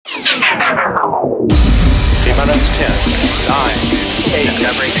T-minus 10, 9, 8,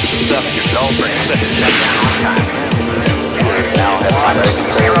 7, go for 6, now at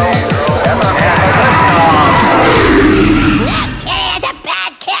 0,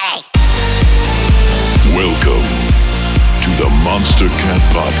 Welcome to the Monstercat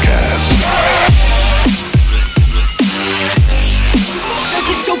podcast.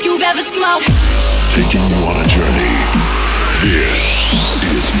 Biggest joke you've ever smoked. Taking you on a journey. This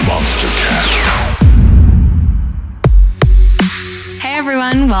is Monstercat. Hey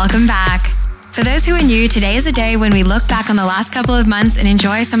everyone, welcome back. For those who are new, today is a day when we look back on the last couple of months and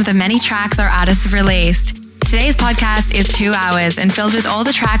enjoy some of the many tracks our artists have released. Today's podcast is 2 hours and filled with all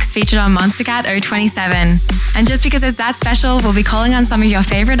the tracks featured on Monstercat 027. And just because it's that special, we'll be calling on some of your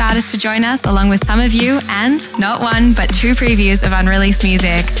favorite artists to join us, along with some of you, and not one, but 2 previews of unreleased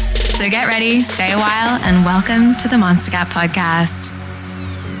music. So get ready, stay a while, and welcome to the Monstercat podcast.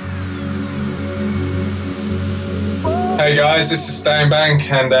 Hey guys, this is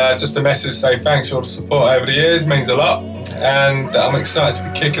Stonebank, and just a message to say thanks for all the support over the years, means a lot. And I'm excited to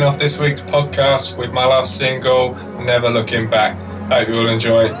be kicking off this week's podcast with my last single, Never Looking Back. Hope you all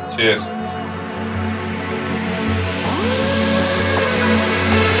enjoy. Cheers.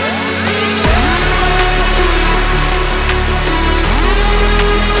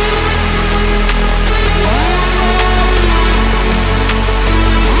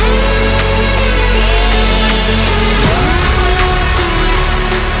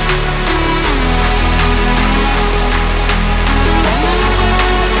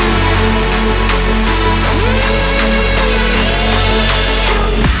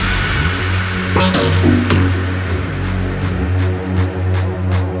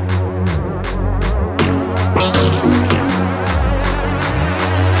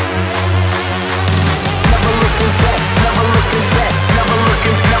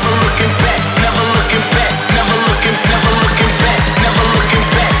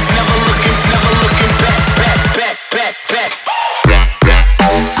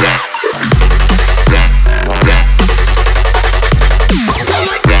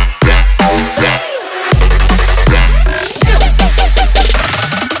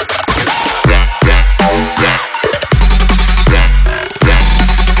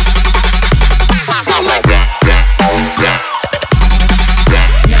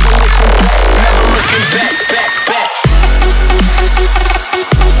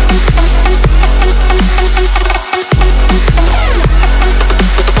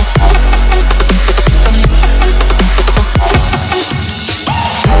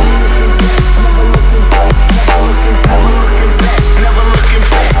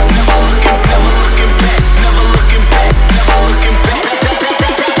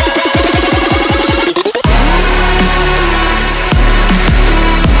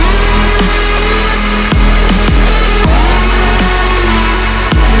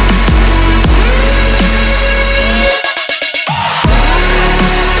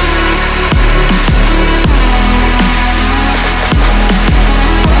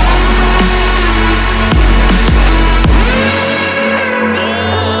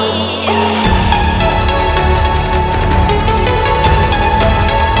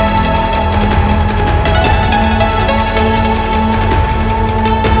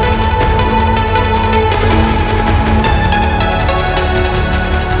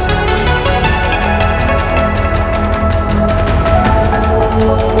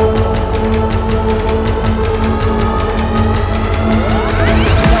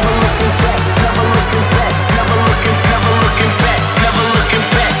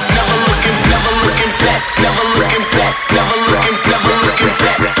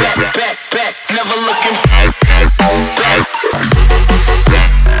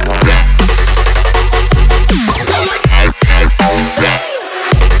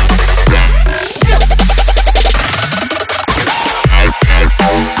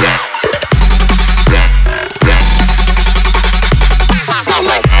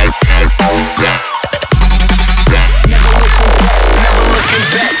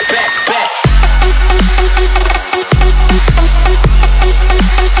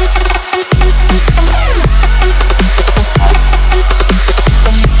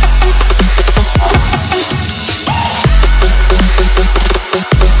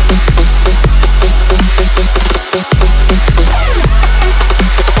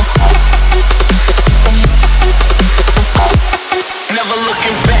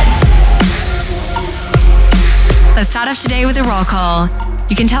 Start off today with a roll call.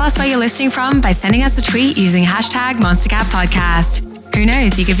 You can tell us where you're listening from by sending us a tweet using hashtag Monstercat Podcast. Who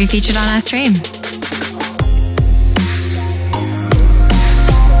knows, you could be featured on our stream.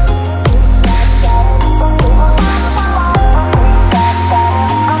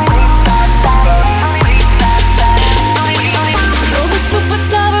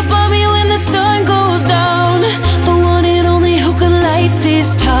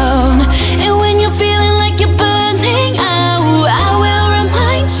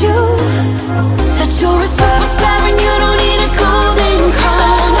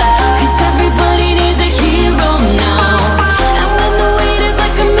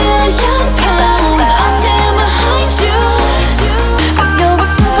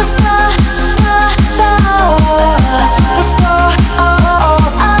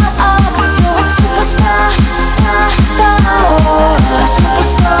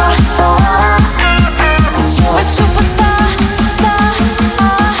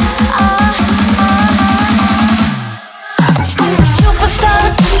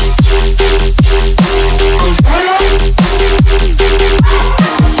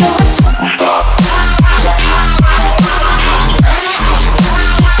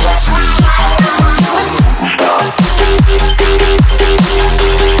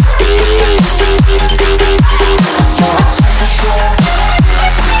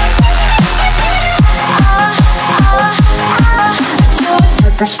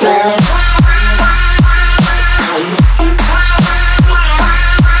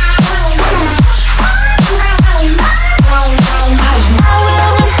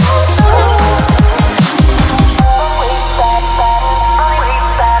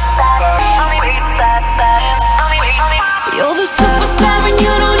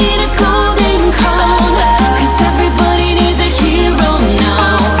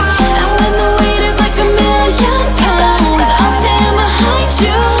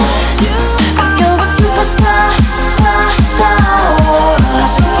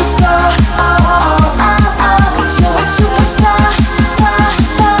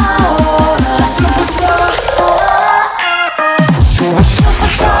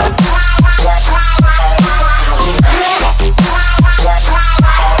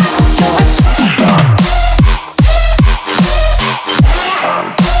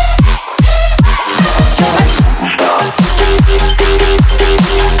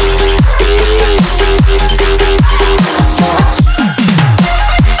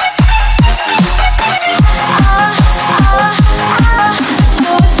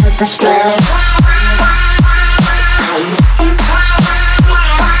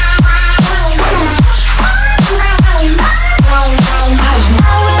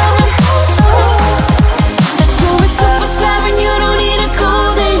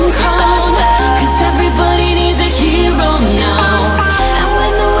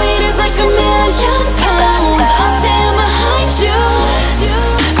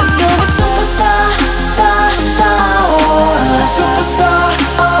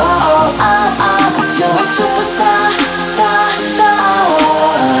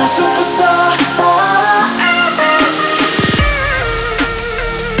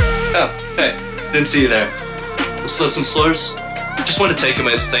 Didn't see you there. The Slips and Slurs. Just want to take a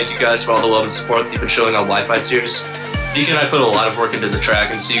minute to thank you guys for all the love and support that you've been showing on Wi-Fi series. Mihka and I put a lot of work into the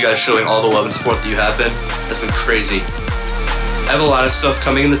track, and see you guys showing all the love and support that you have been. That's been crazy. I have a lot of stuff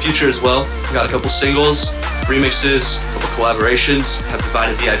coming in the future as well. I got a couple singles, remixes, a couple collaborations, have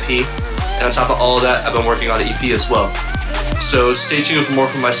divided VIP, and on top of all of that, I've been working on an EP as well. So stay tuned for more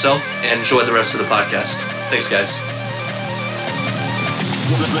from myself, and enjoy the rest of the podcast. Thanks, guys.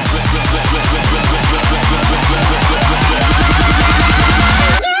 Just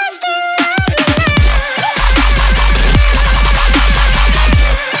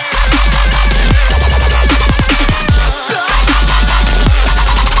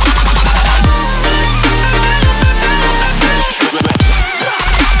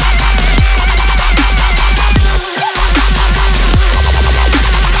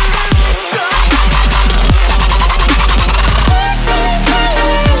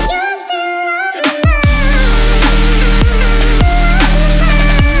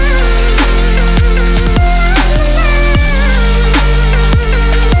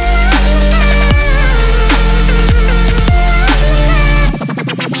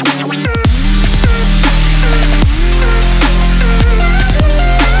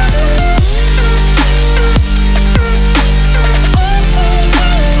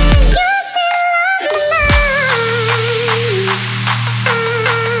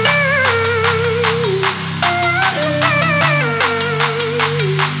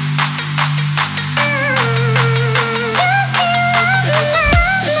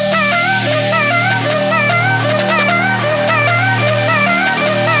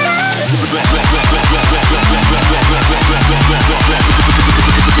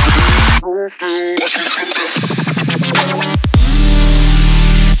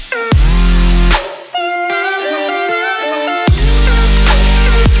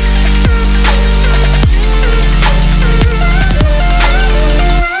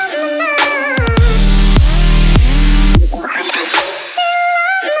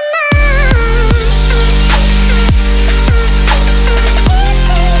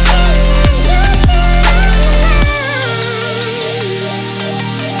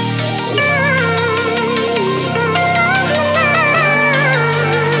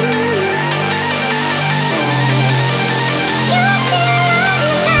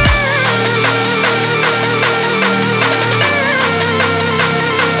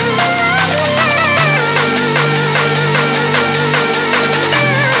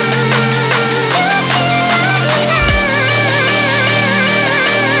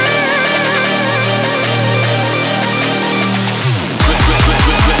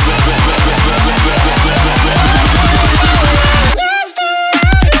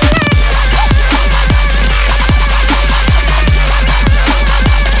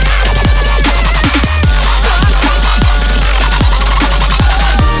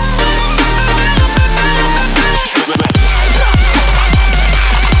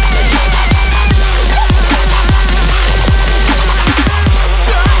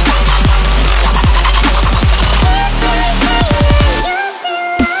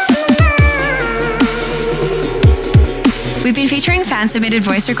fan-submitted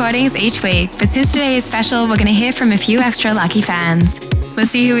voice recordings each week, but since today is special, we're going to hear from a few extra lucky fans.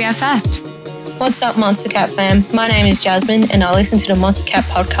 Let's see who we have first. What's up, Monstercat fam? My name is Jasmine, and I listen to the Monstercat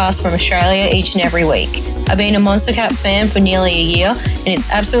podcast from Australia each and every week. I've been a Monstercat fan for nearly a year, and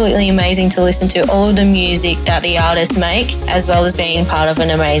it's absolutely amazing to listen to all of the music that the artists make, as well as being part of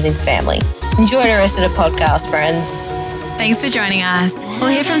an amazing family. Enjoy the rest of the podcast, friends. Thanks for joining us. We'll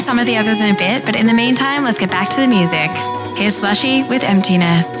hear from some of the others in a bit, but in the meantime, let's get back to the music. Here's Slushii with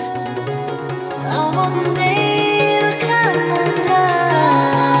Emptiness.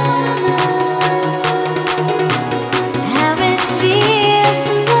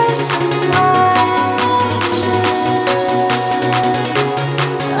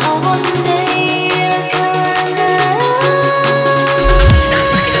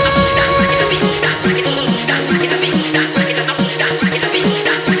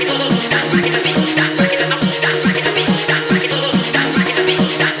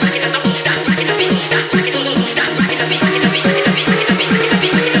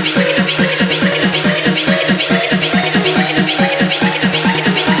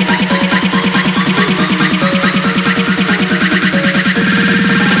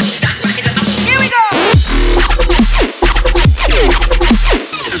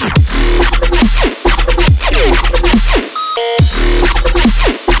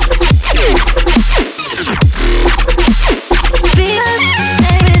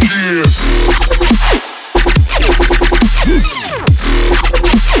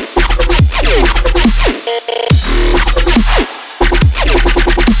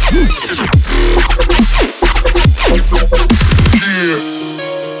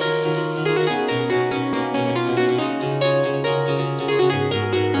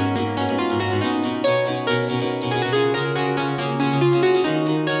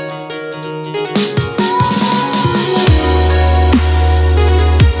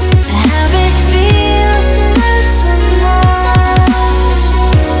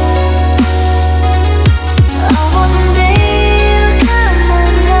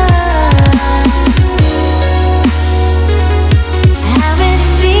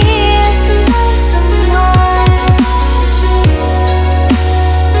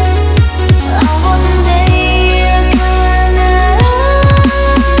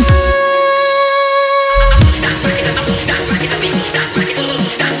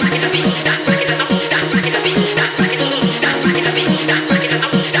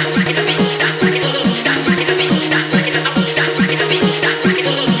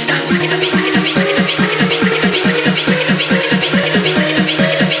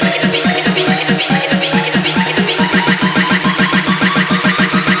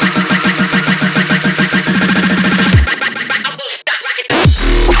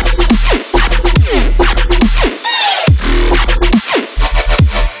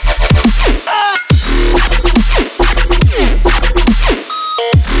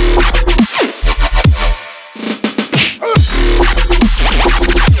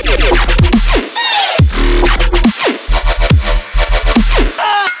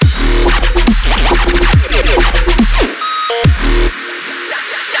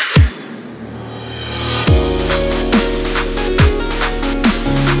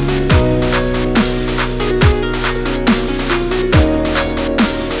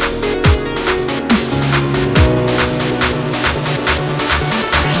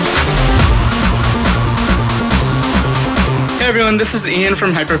 This is Ian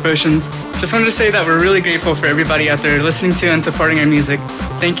from Hyper Potions. Just wanted to say that we're really grateful for everybody out there listening to and supporting our music.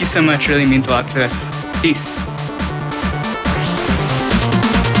 Thank you so much, really means a lot to us. Peace.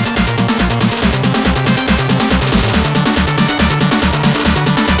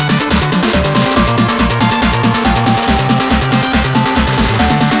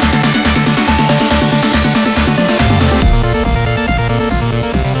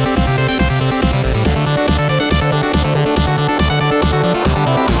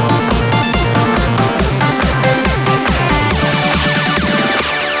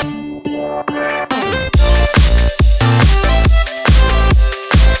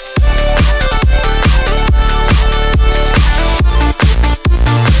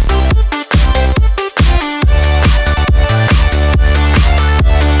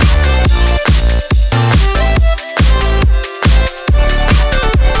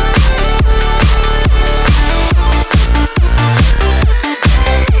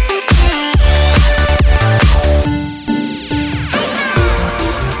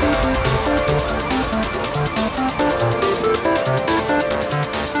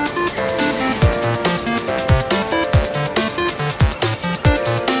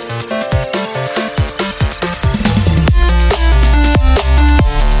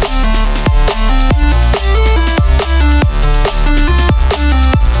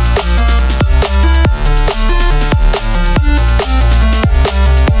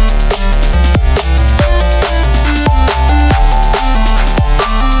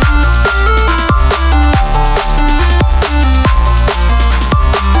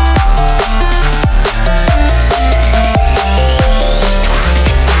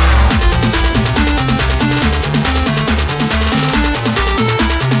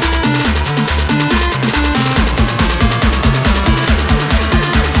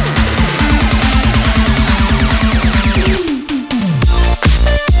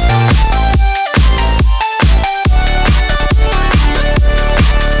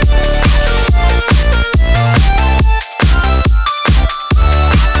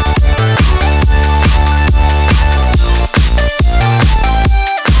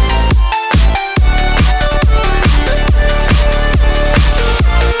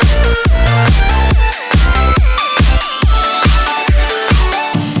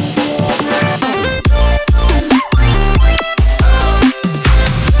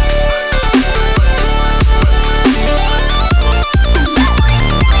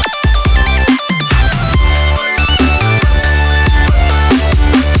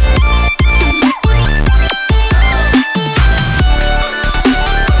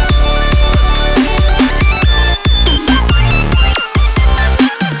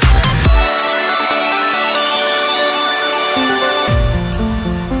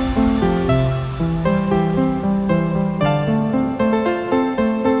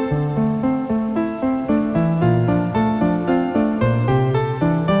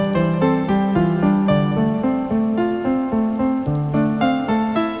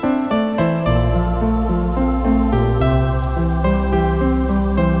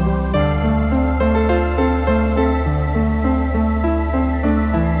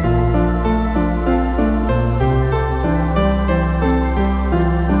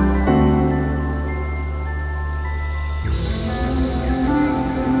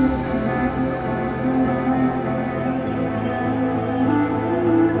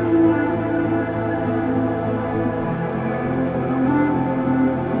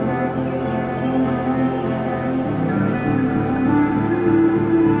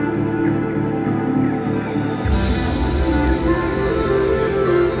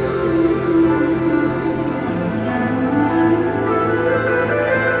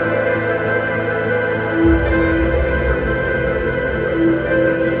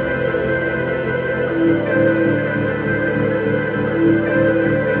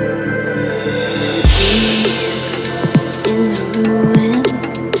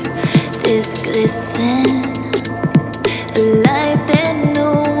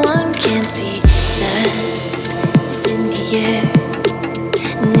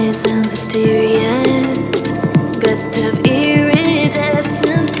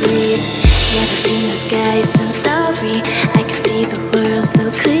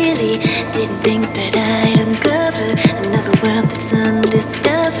 clearly. Didn't think that I'd uncover another world that's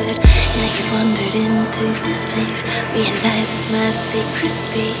undiscovered. Now you've wandered into this place, realize it's my sacred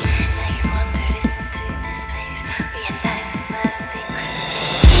space.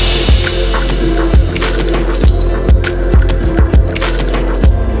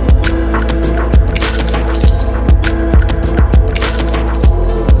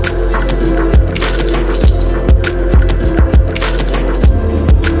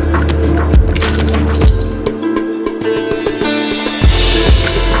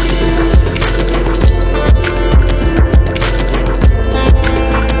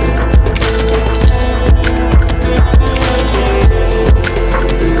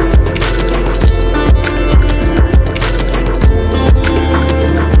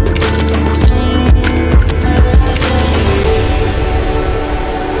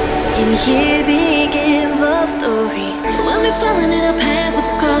 Here begins our story. When we're falling in our paths, of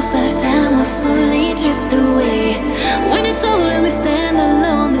course, that time will slowly drift away. When it's over and we stand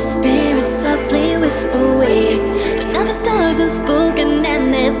alone, the spirits softly whisper away. But now the stars are spoken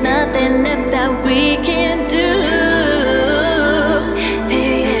and there's nothing left that we can do.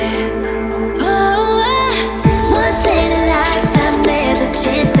 Yeah. Oh, once in a lifetime, there's a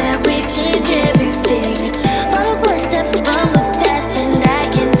chance that we change everything. Follow footsteps from the past and I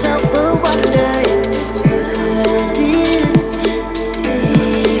can tell. Wonder if this world is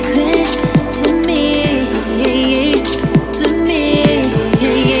sacred to me, to me.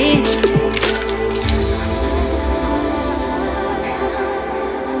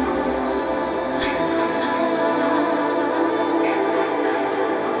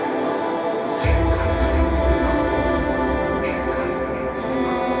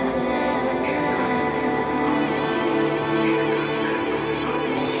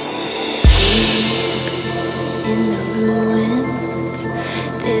 In the ruins,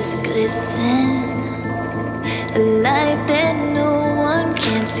 there's a glisten, a light that no one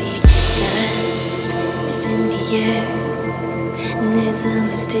can see. Dust is in the air, and there's a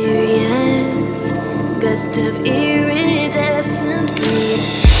mysterious gust of iridescent breeze.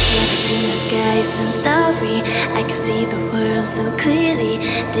 Never seen the sky so starry, I can see the world so clearly.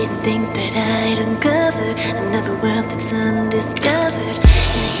 Didn't think that I'd uncover another world that's undiscovered.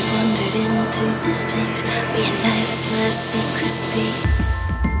 Now you wandered into this place, realize it's my secret space.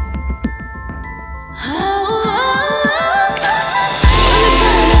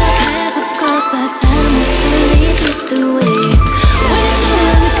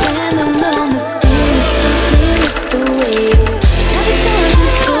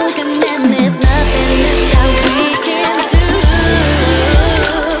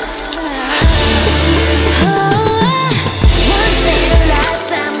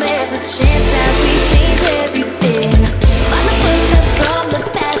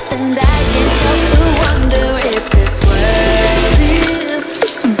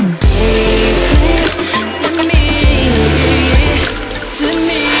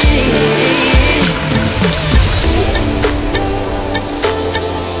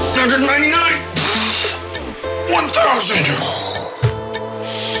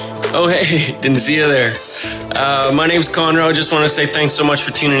 Oh, hey, didn't see you there. My name's Conro. Just want to say thanks so much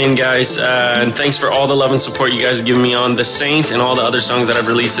for tuning in, guys. And thanks for all the love and support you guys have given me on The Saint and all the other songs that I've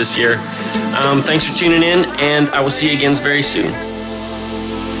released this year. Thanks for tuning in, and I will see you again very soon.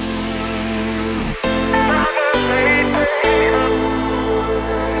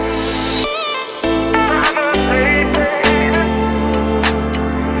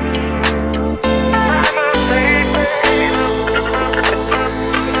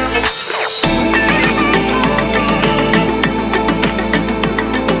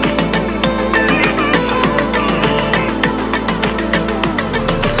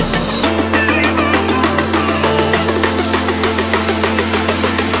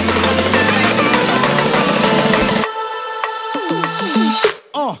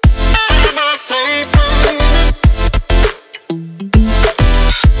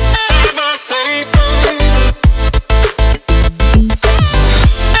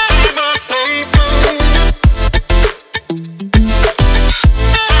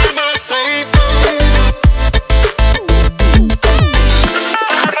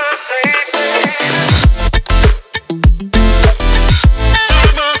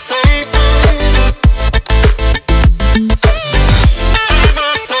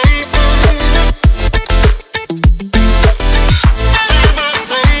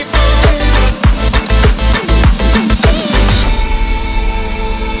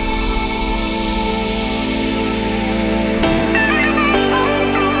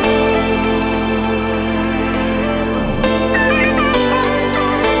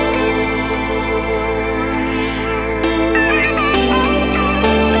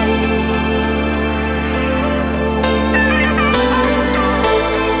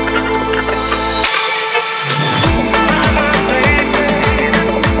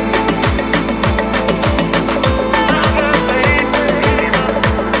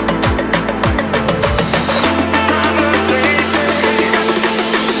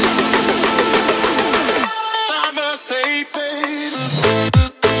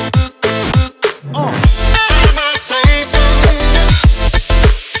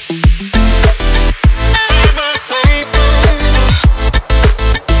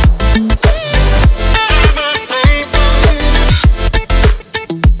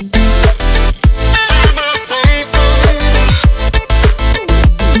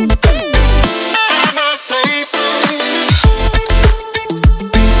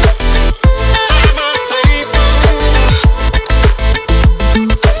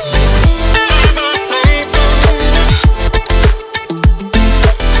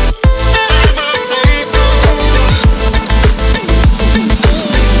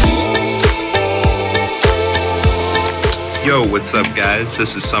 what's up, guys?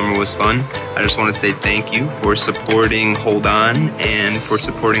 This is Summer Was Fun. I just want to say thank you for supporting Hold On and for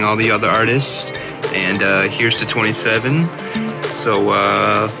supporting all the other artists. And here's to 27. So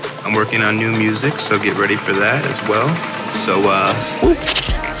I'm working on new music, so get ready for that as well. So,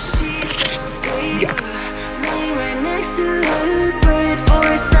 yeah. Laying right next to her, prayed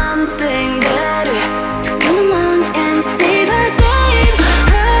for something better to come along and save her, save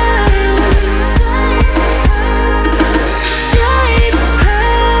her, save her.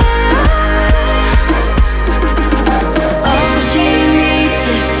 All she needs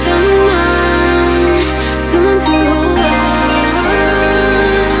is someone to hold on.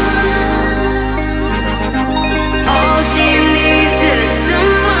 All she needs is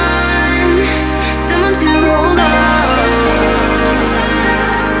someone to hold on.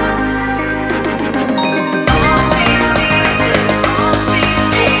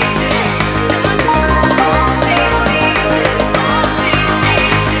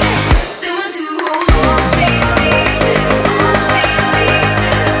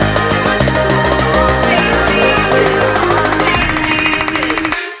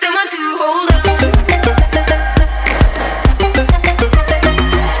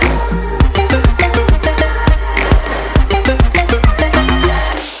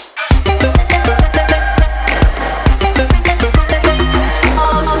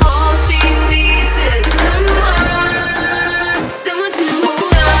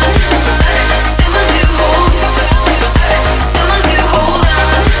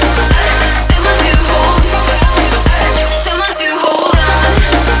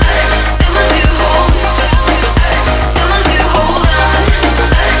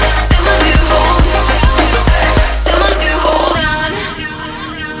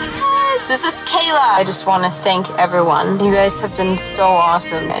 I just want to thank everyone. You guys have been so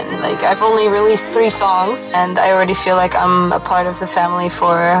awesome, and I've only released 3 songs and I already feel like I'm a part of the family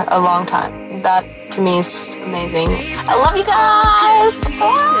for a long time. That to me is just amazing. I love you guys!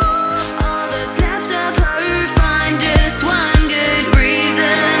 All that's left of her, find just one good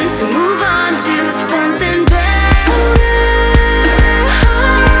reason to move on to something better.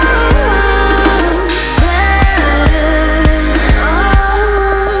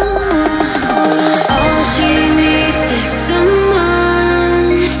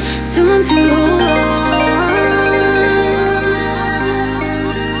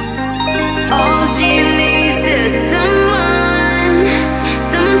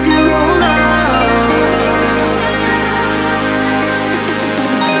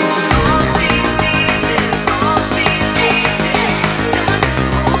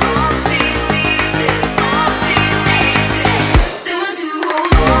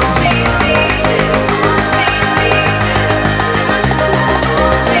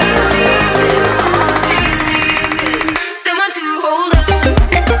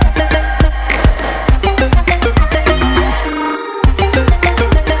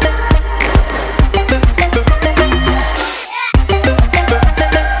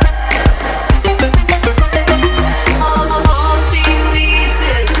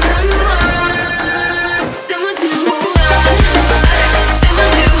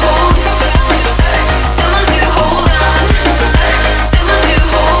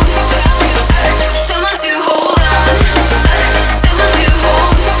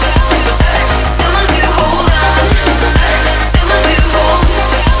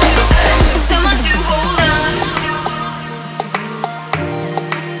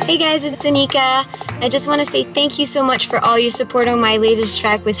 Hey guys, it's Danyka. I just want to say thank you so much for all your support on my latest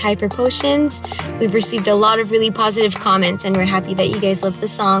track with Hyper Potions. We've received a lot of really positive comments and we're happy that you guys love the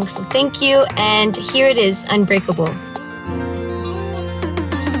song, so thank you, and here it is, Unbreakable. In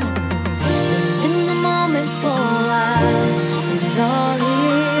the moment for a while, it all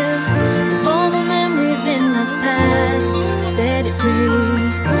healed. Of all the memories in the past, set it free.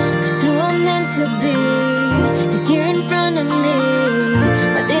 'Cause who I'm meant to be is here in front of me.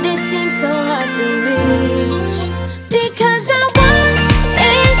 Why did it seem so hard to reach? Because I want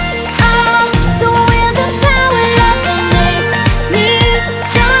it all. The will, the power, love that makes me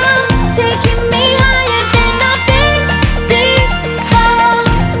strong, taking me higher than I've been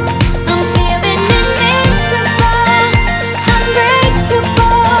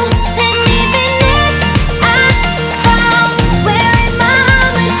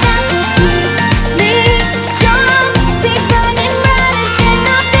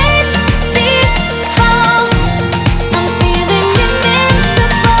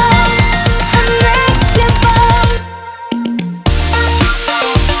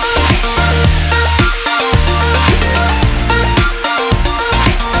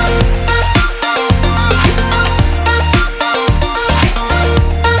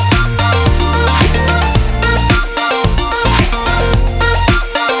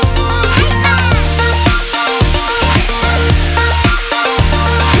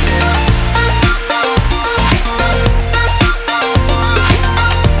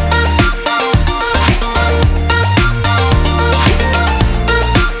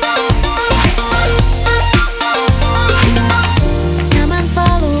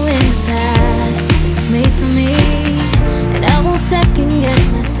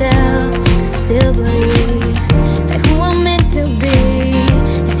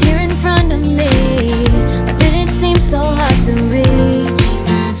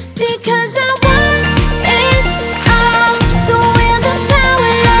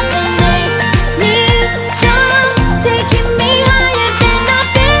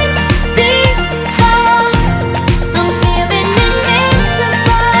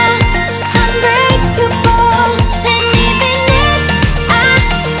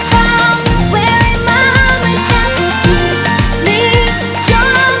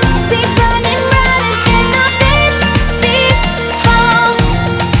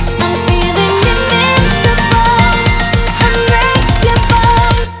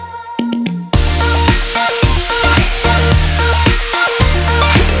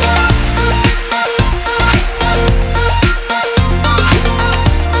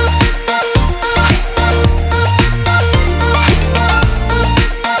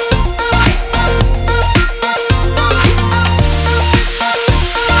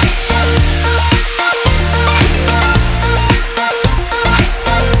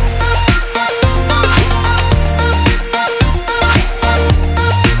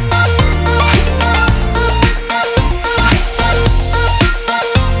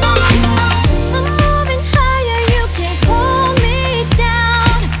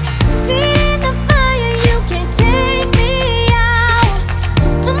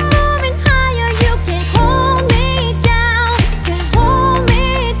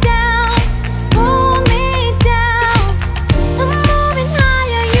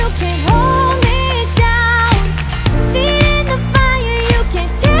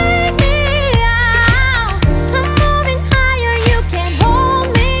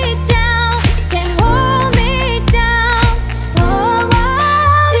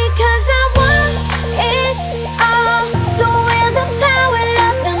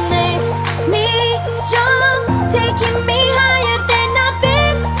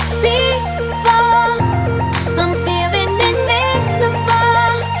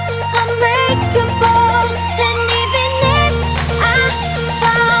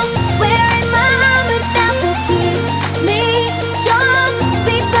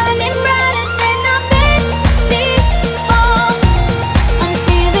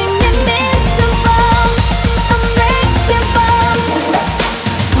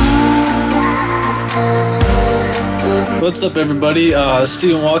What's up, everybody?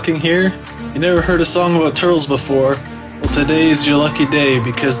 Stephen Walking here. You never heard a song about turtles before? Well, today is your lucky day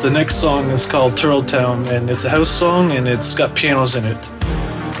because the next song is called Turtle Town, and it's a house song and it's got pianos in it.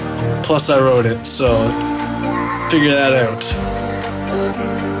 Plus, I wrote it, so figure that out.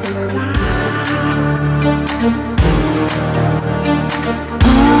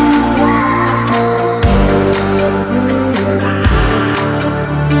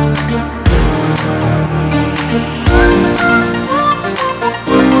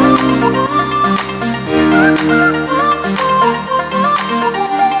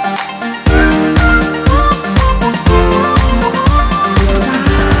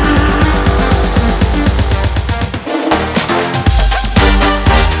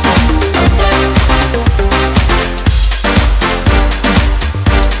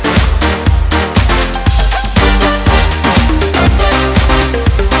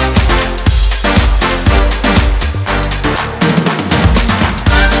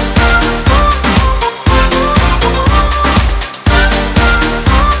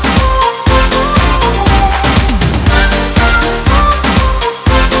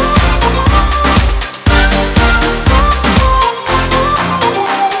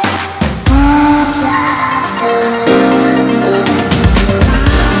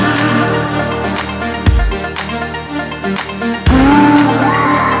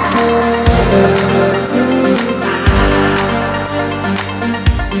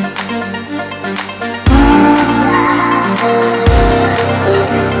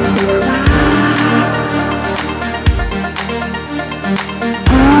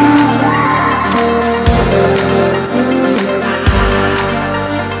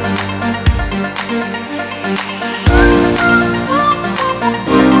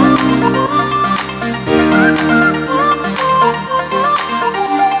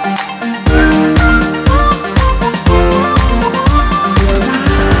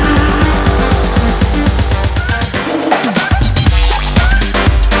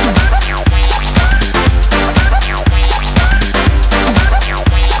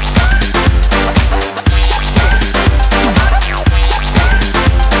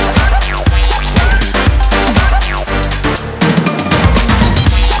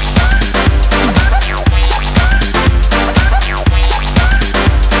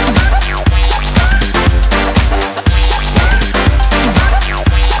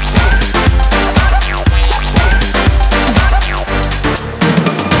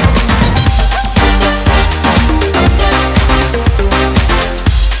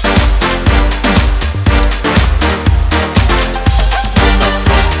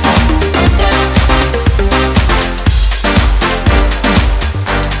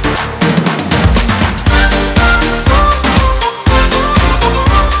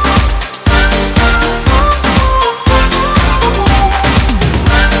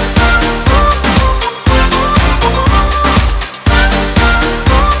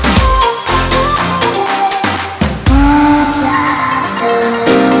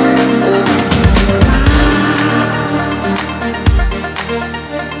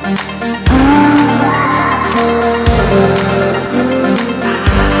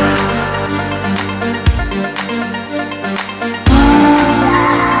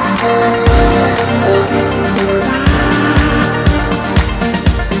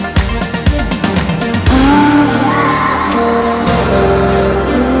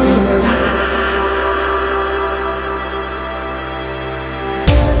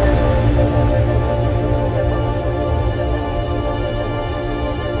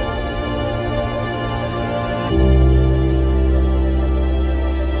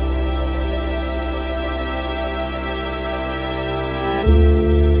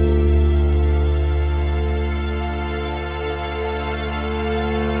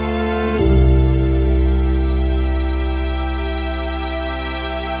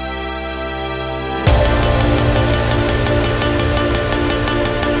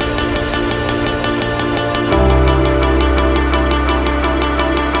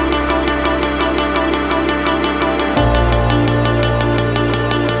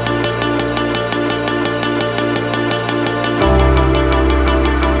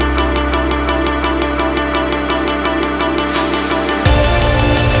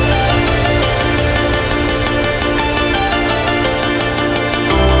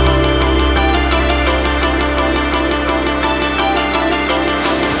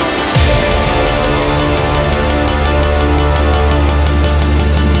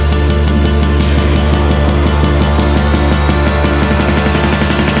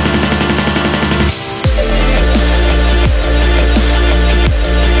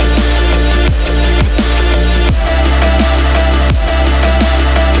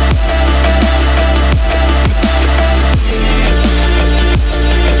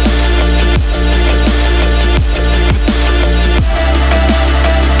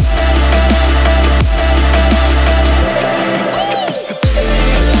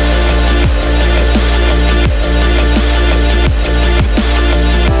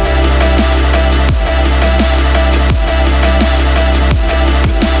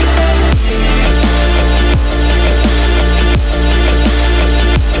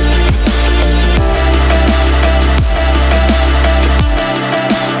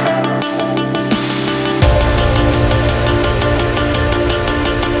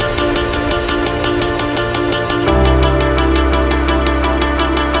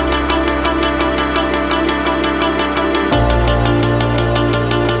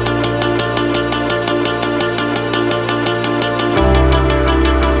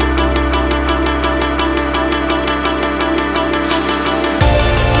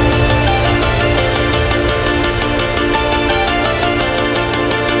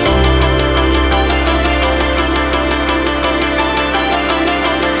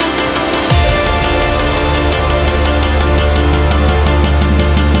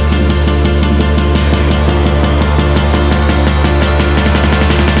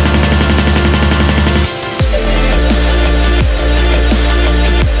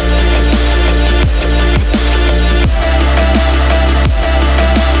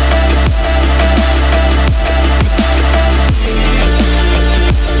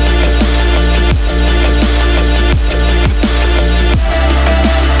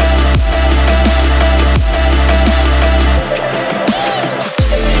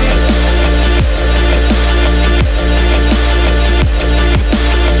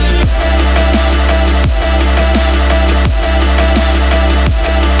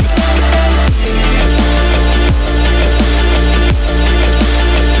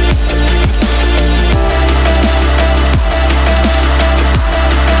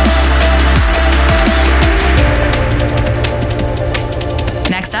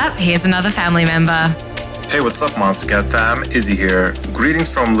 Next up, here's another family member. Hey, what's up, Monstercat fam? Izzy here. Greetings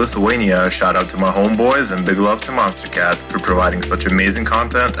from Lithuania. Shout out to my homeboys and big love to Monstercat for providing such amazing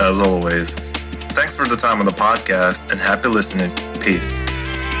content as always. Thanks for the time on the podcast and happy listening. Peace.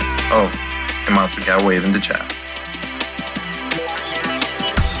 Oh, and Monstercat wave in the chat.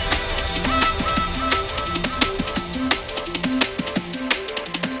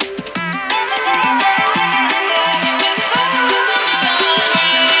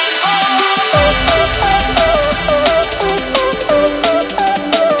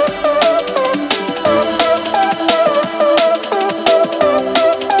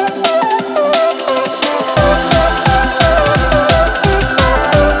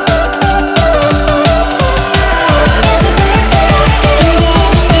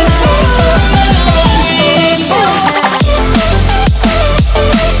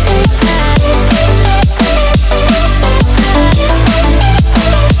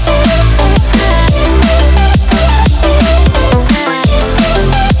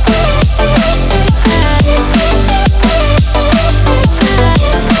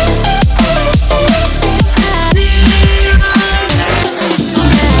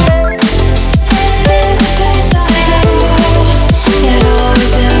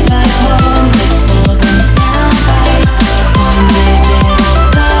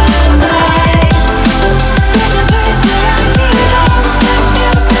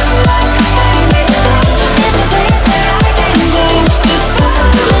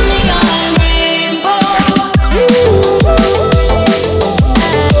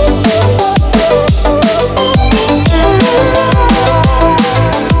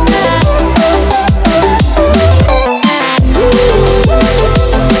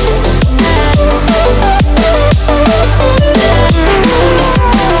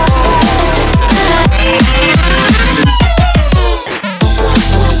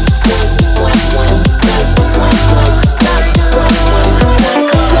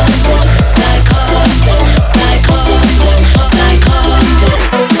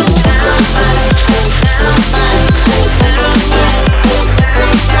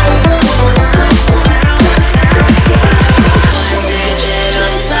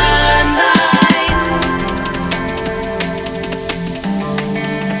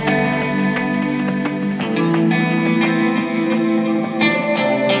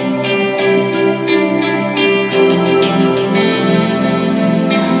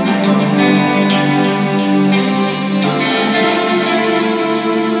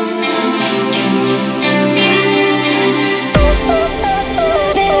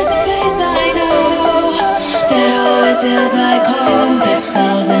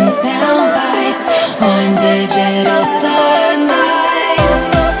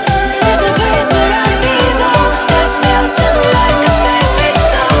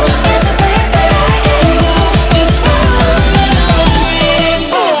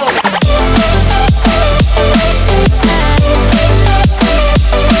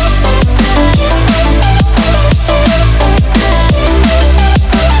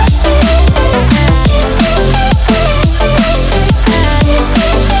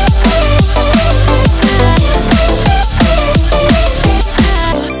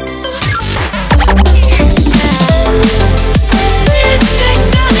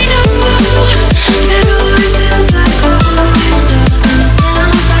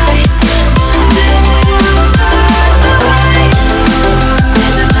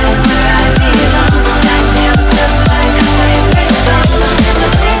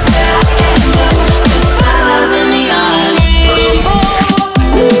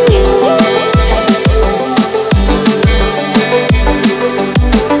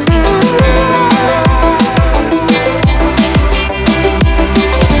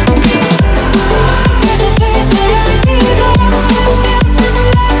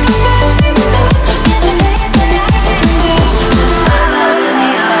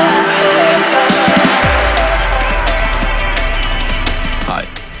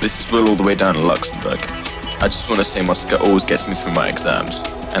 all the way down in Luxembourg. I just want to say MYZICA always gets me through my exams,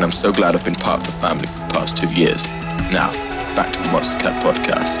 and I'm so glad I've been part of the family for the past 2 years. Now, back to the Monstercat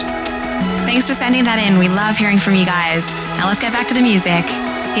podcast. Thanks for sending that in. We love hearing from you guys. Now let's get back to the music.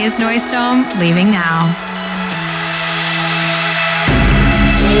 Here's Noisestorm, Leaving Now.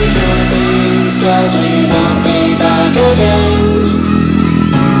 Take your things, 'cause we won't be back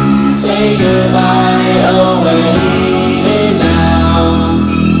again. Say goodbye, oh we're leaving now.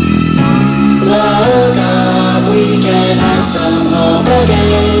 Look up, we can have some hope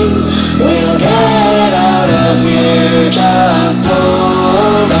again. We'll get out of here, just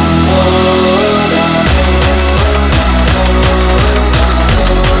hold on, hold on, hold on, hold on.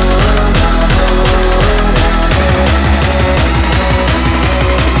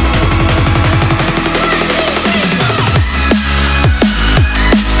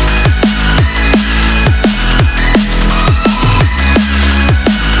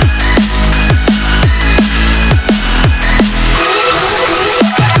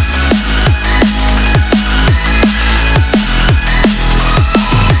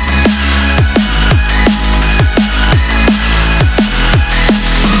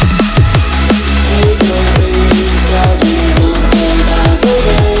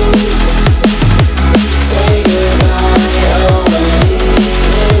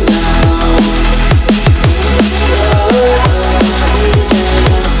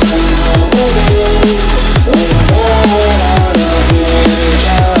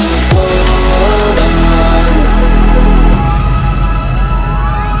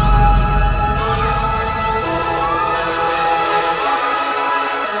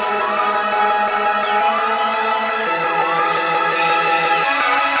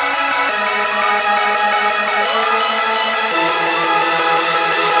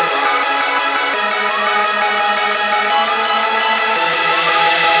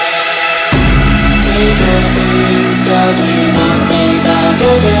 'cause we won't be back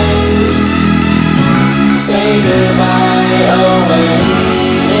again. Say goodbye, oh we're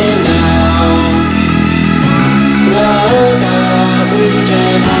leaving now. Look up, we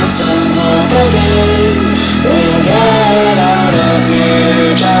can have some hope again. We'll get out of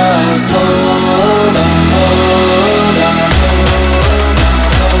here, just hold on, hold on.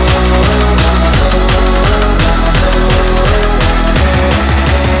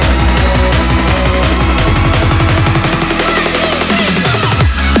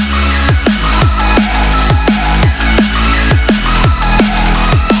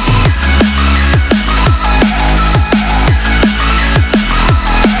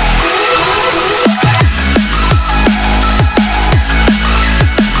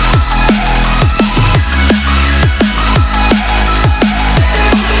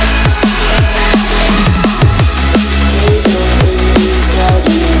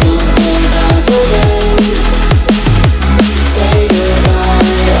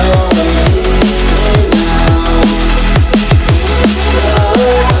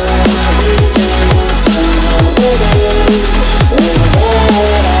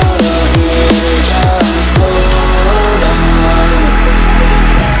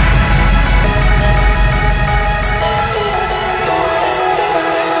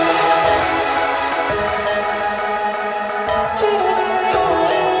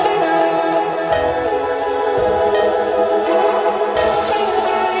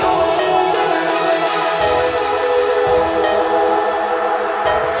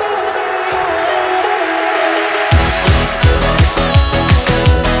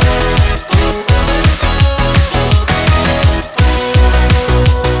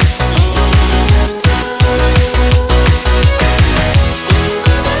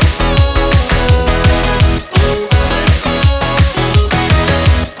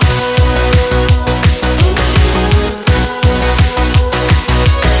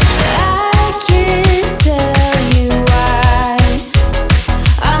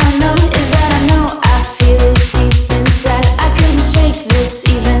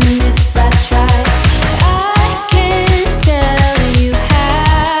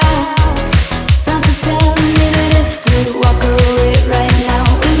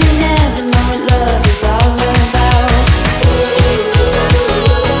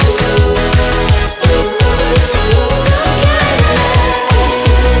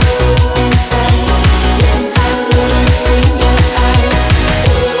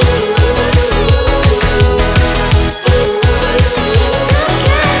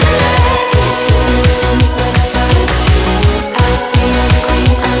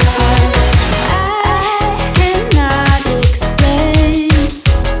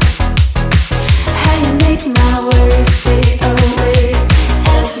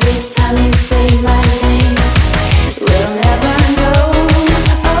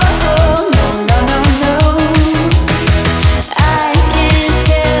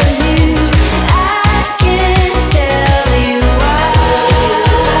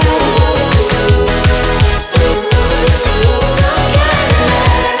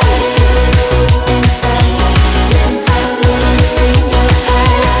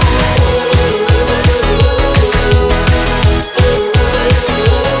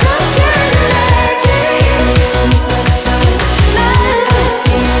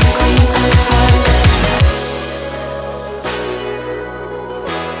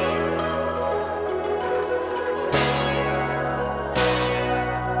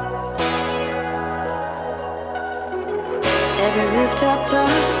 rooftop talk,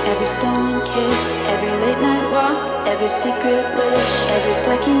 every stolen kiss, every late night walk, every secret wish, every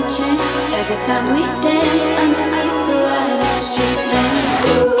second chance, every time we dance underneath the light of the street lamp.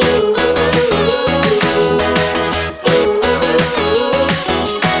 Ooh.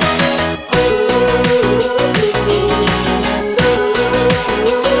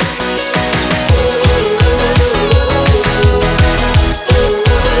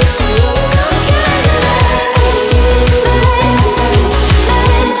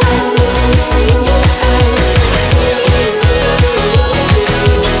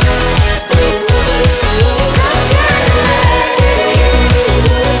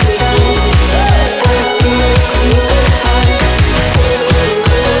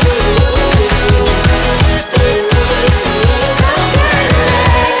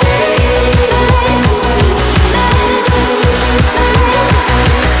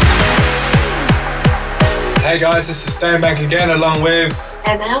 Hey guys, this is Stonebank again, along with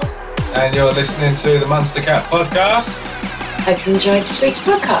EMEL, and you're listening to the Monstercat podcast. Hope you enjoyed this week's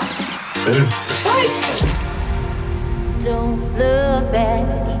podcast. Don't look back.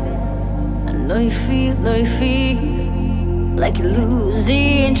 I know you feel like you're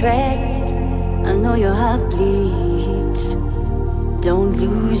losing track. I know your heart bleeds. Don't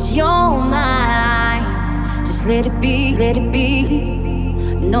lose your mind. Just let it be, let it be.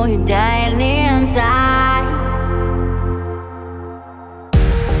 Know you're dying inside.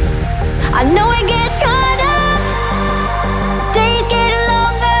 I know it gets harder, days get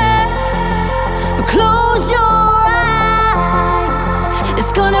longer, but close your eyes,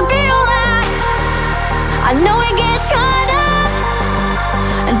 it's gonna be alright. I know it gets harder,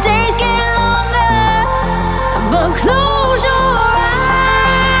 and days get longer, but close your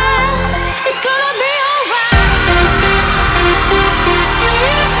eyes, it's gonna be alright.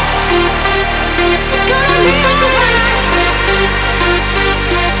 It's gonna be alright.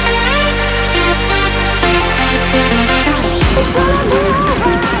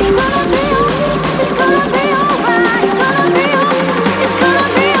 It's gonna be alright. It's gonna be alright. It's gonna be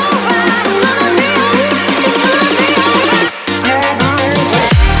alright. It's gonna be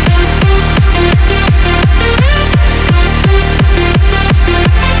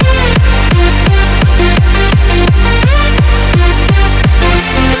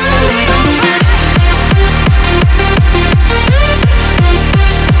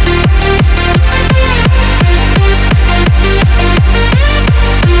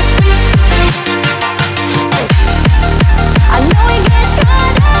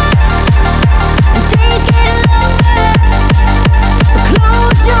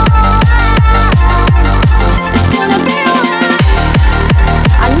alright. It's gonna be alright.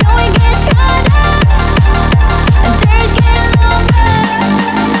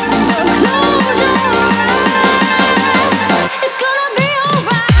 It's gonna be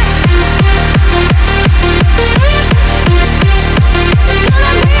alright.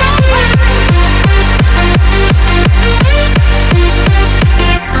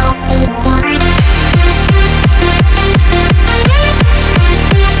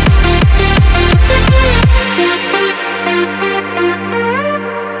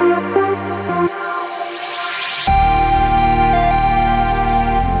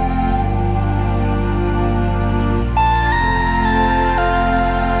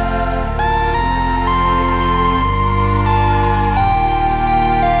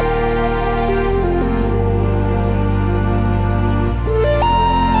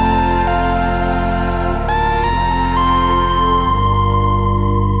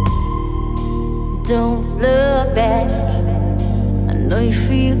 Don't look back. I know you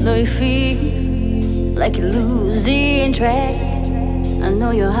feel like you're losing track. I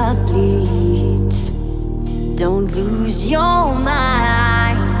know your heart bleeds. Don't lose your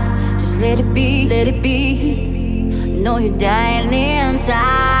mind. Just let it be, let it be. Know you're dying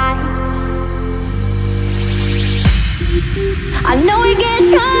inside. I know it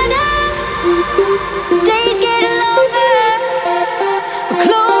gets harder, days get longer, but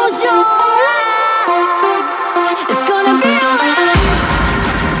close your eyes, it's gonna be alright.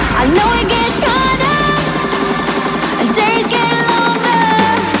 I know it gets harder, and days get longer,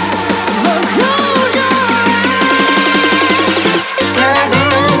 but close your eyes, it's gonna be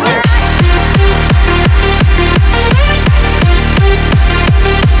alright.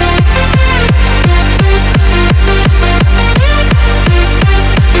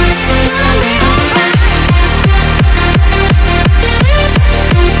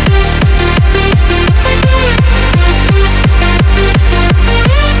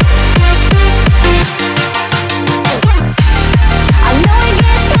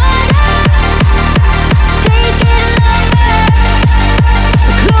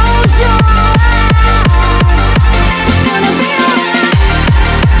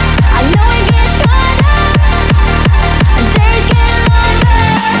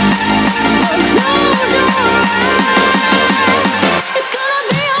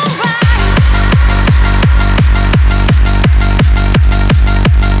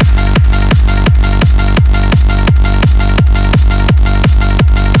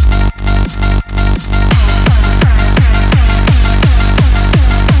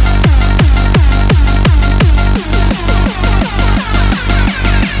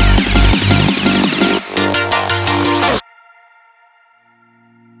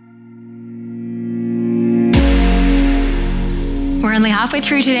 We're only halfway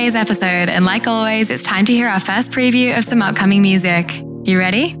through today's episode, and like always, it's time to hear our first preview of some upcoming music. You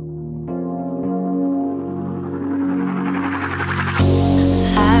ready?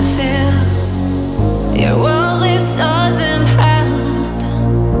 I feel your world is sudden proud,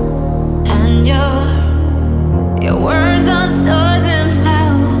 and your words are sudden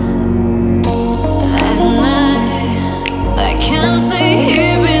loud, and I can't stay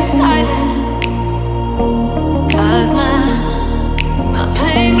here in silence.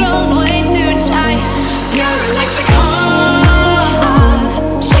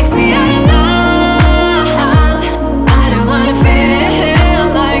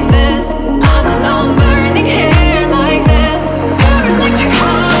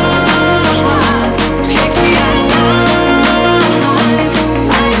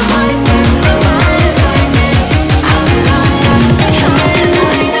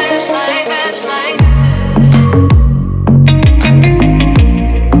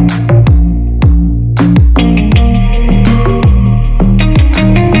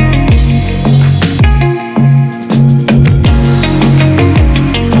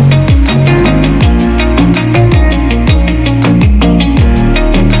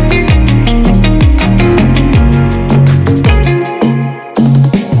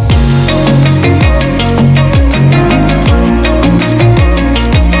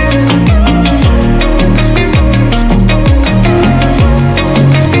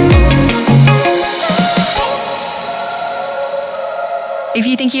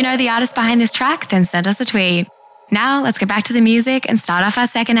 think you know the artist behind this track? Then send us a tweet. Now, let's get back to the music and start off our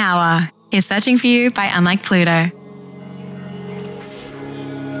second hour. Here's Searching For You by Unlike Pluto.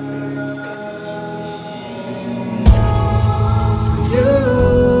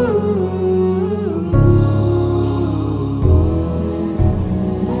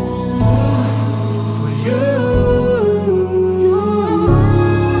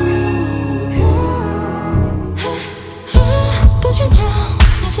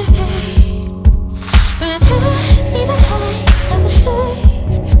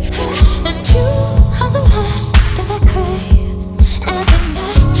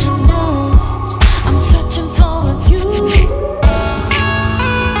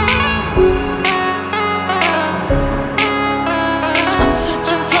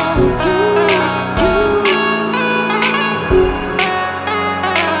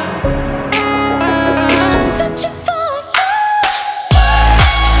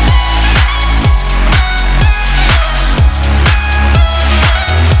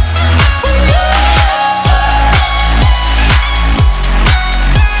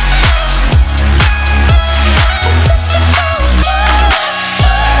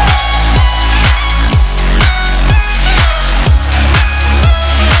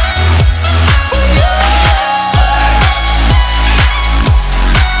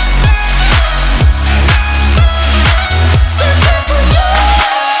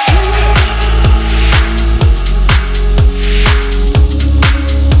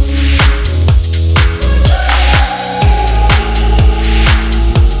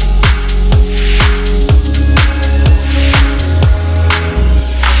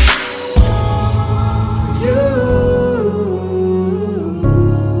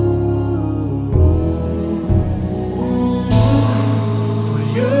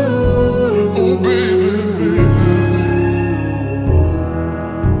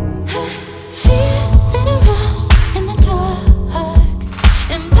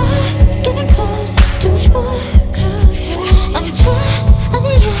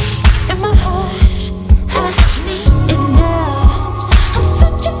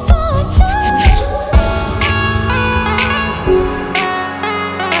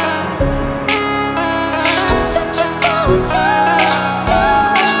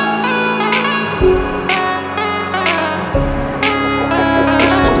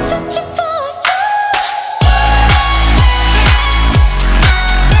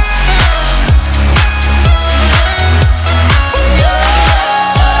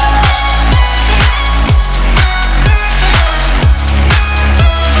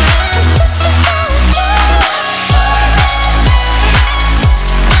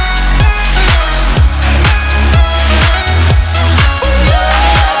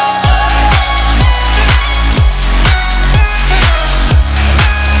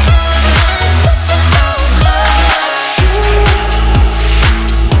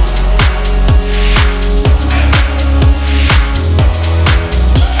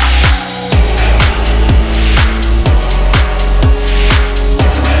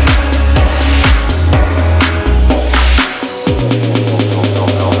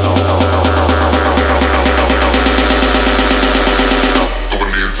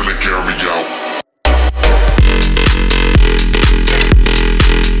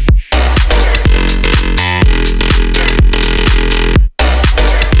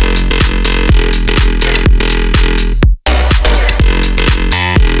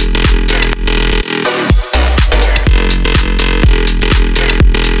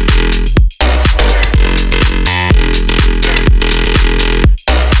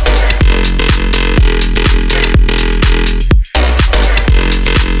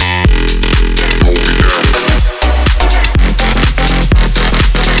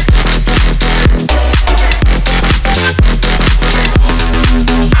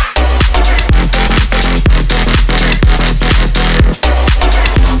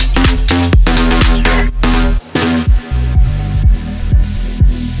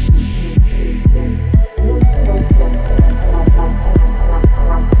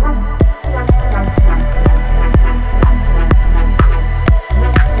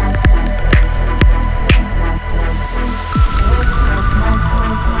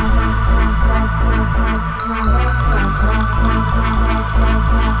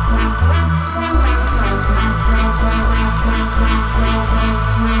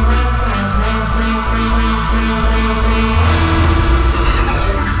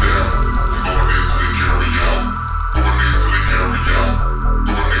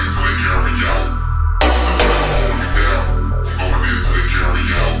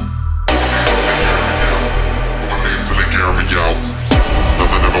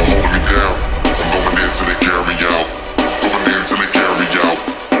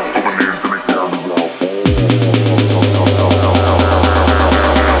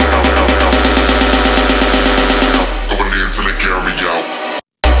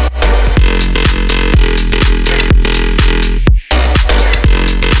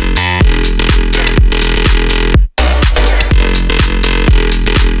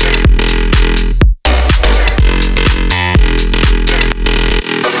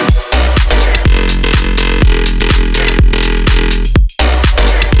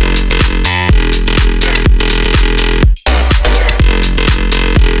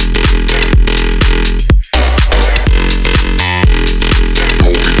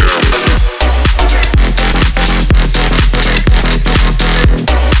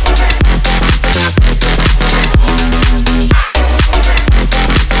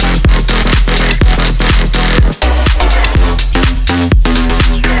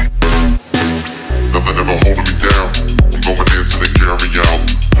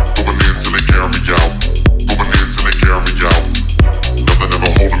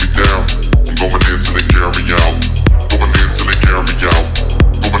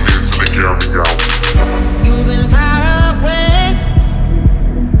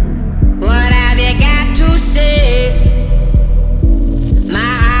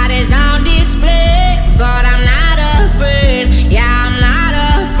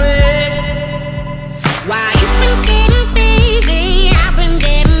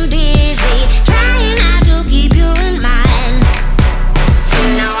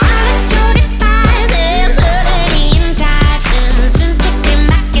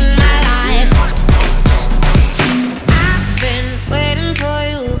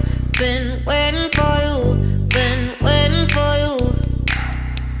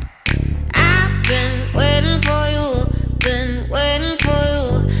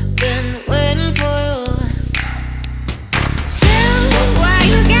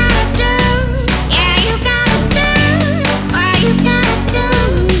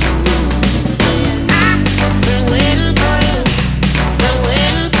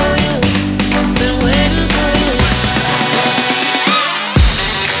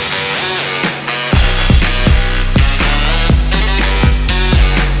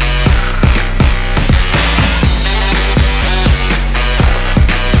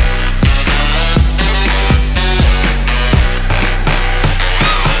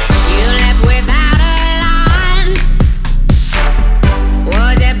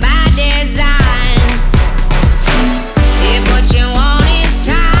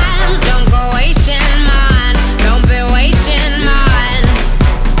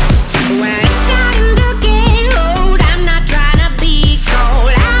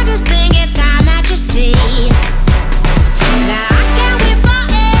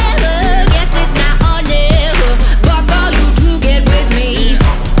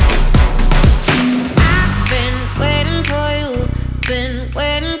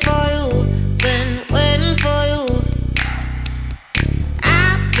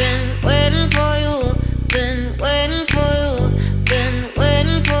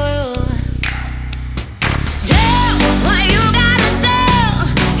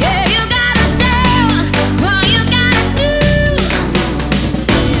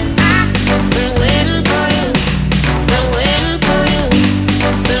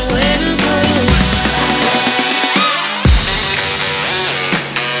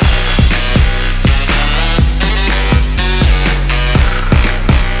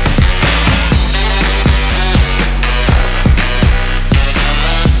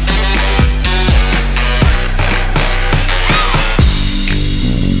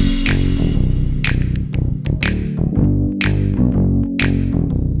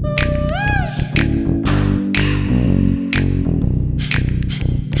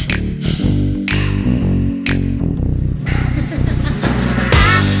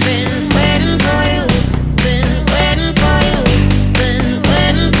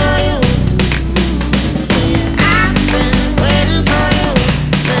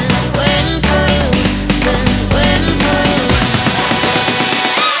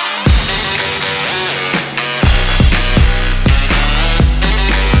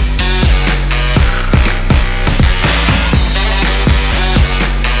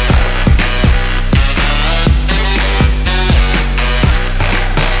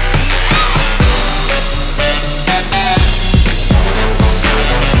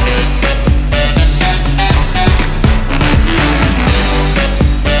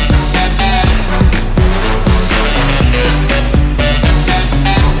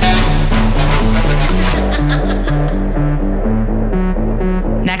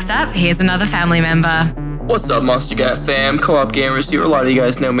 up, here's another family member. What's up, Monstercat fam? Co-op gamers here. A lot of you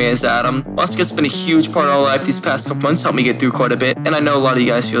guys know me as Adam. Monstercat's been a huge part of our life these past couple months, helped me get through quite a bit, and I know a lot of you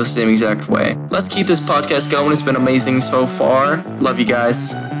guys feel the same exact way. Let's keep this podcast going. It's been amazing so far. Love you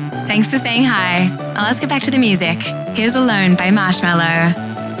guys. Thanks for saying hi. Now let's get back to the music. Here's Alone by Marshmello.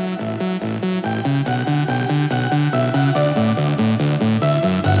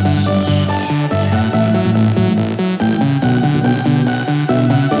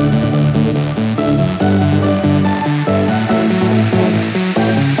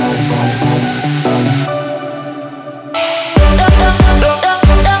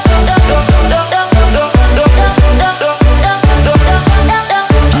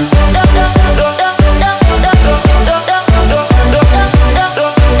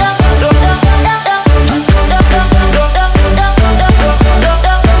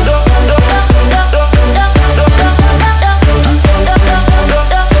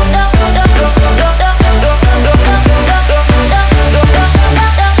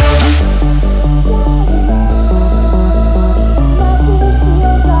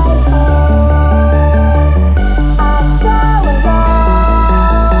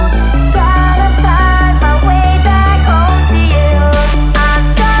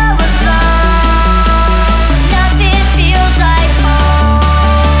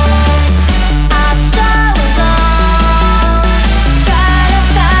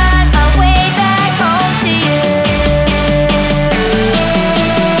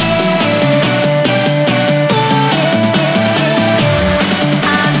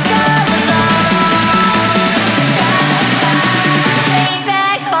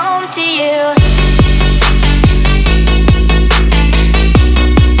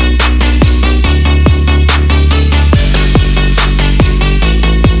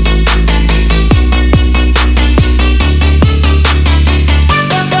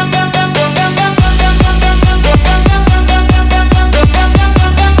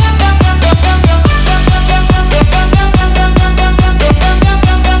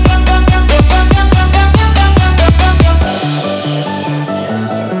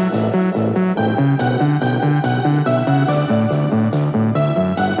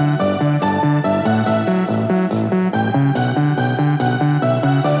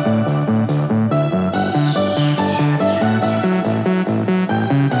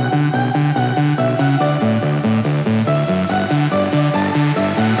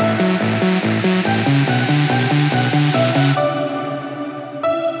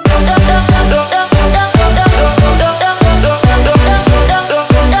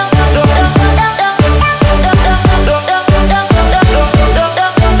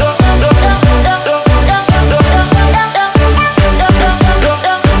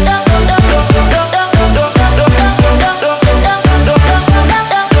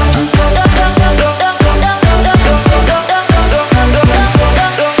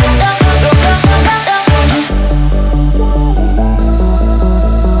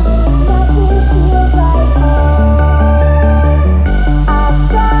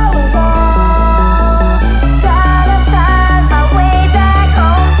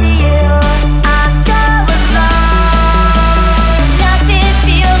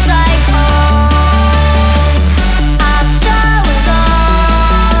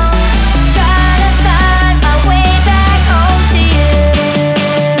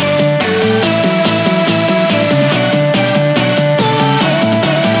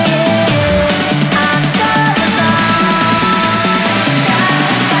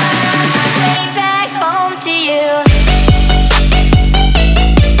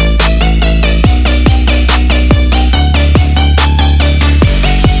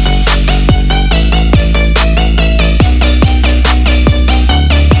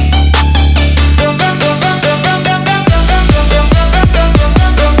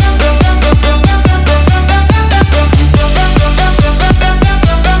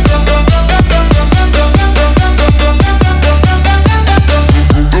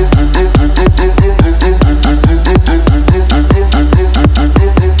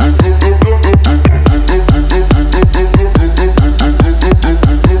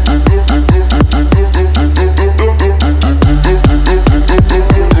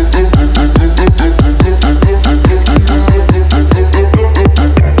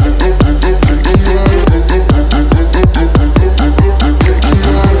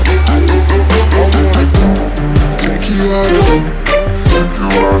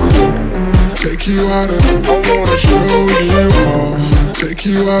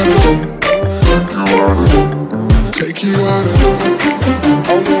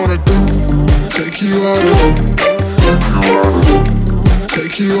 Take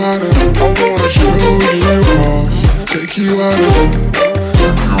take you out of, I wanna show you off. Take you out of,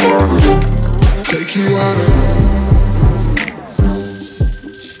 take you out of.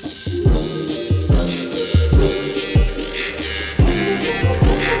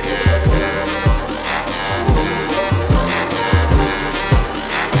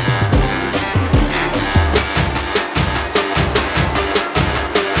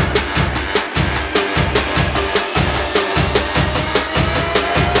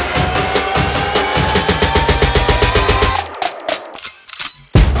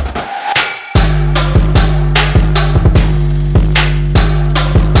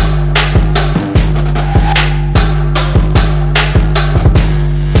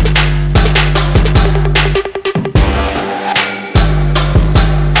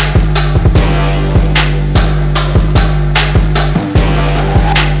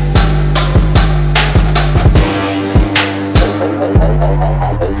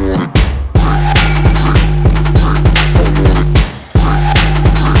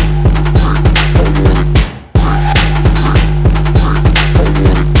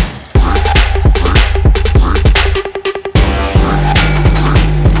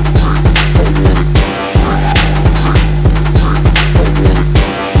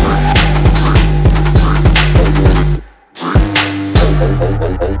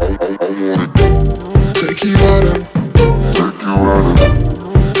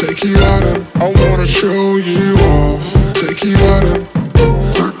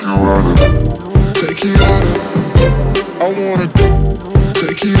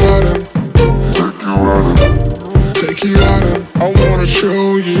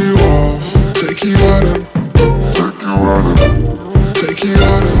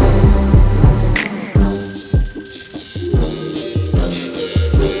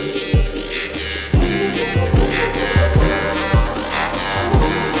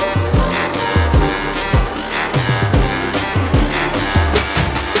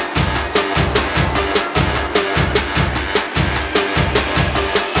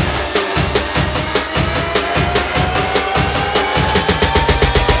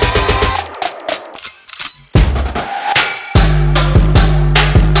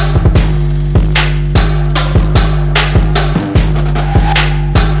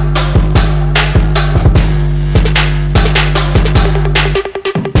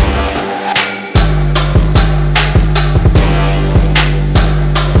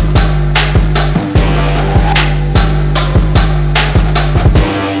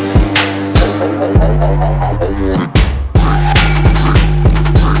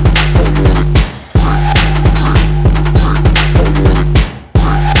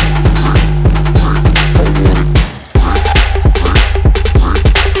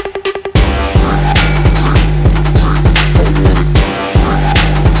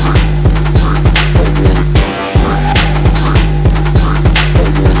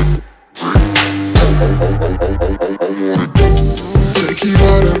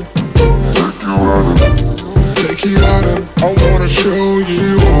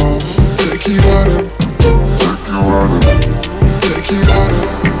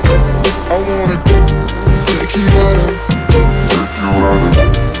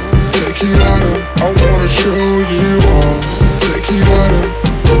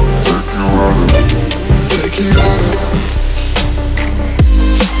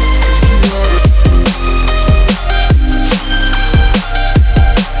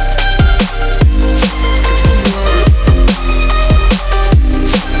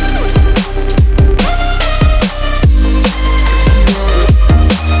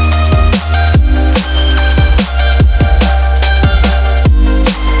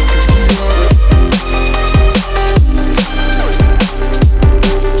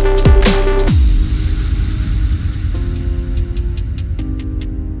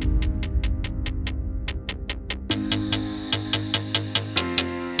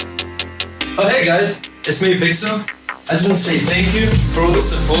 Oh hey guys, it's me Pixel. I just want to say thank you for all the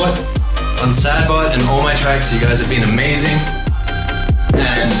support on Sadbot and all my tracks. You guys have been amazing.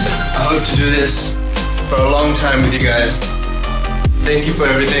 And I hope to do this for a long time with you guys. Thank you for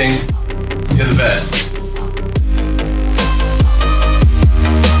everything. You're the best.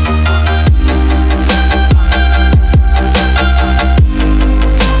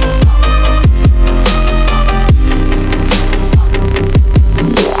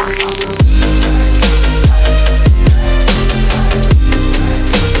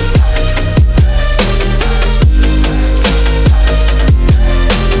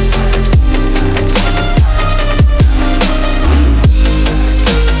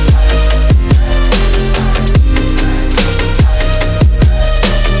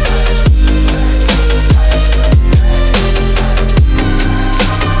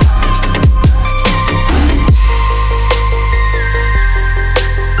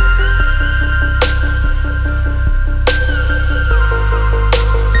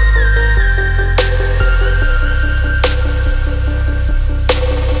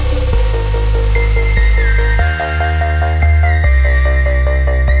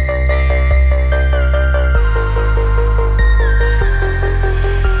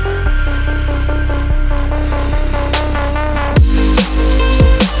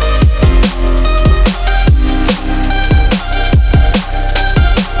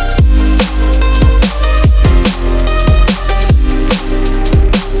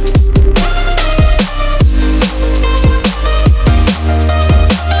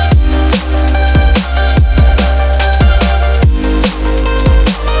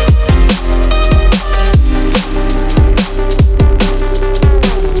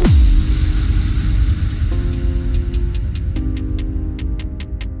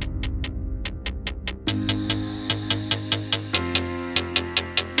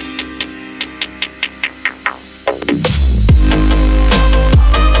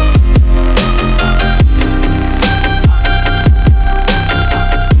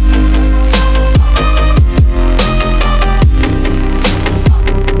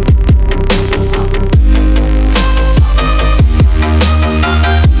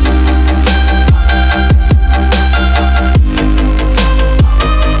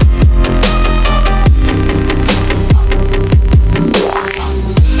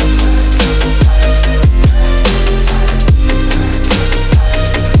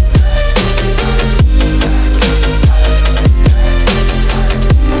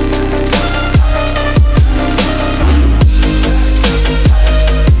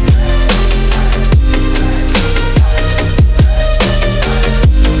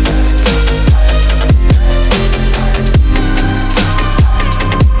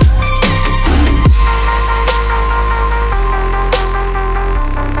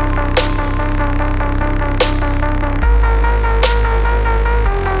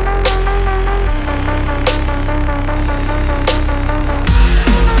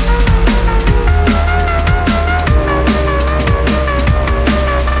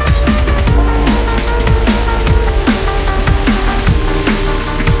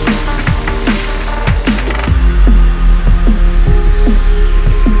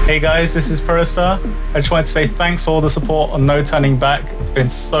 Hey guys, this is Parissa. I just wanted to say thanks for all the support on No Turning Back. It's been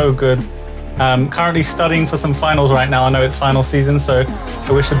so good. Currently studying for some finals right now. I know it's final season, so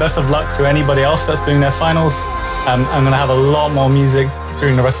I wish the best of luck to anybody else that's doing their finals. I'm going to have a lot more music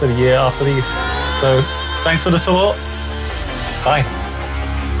during the rest of the year after these. So thanks for the support. Bye.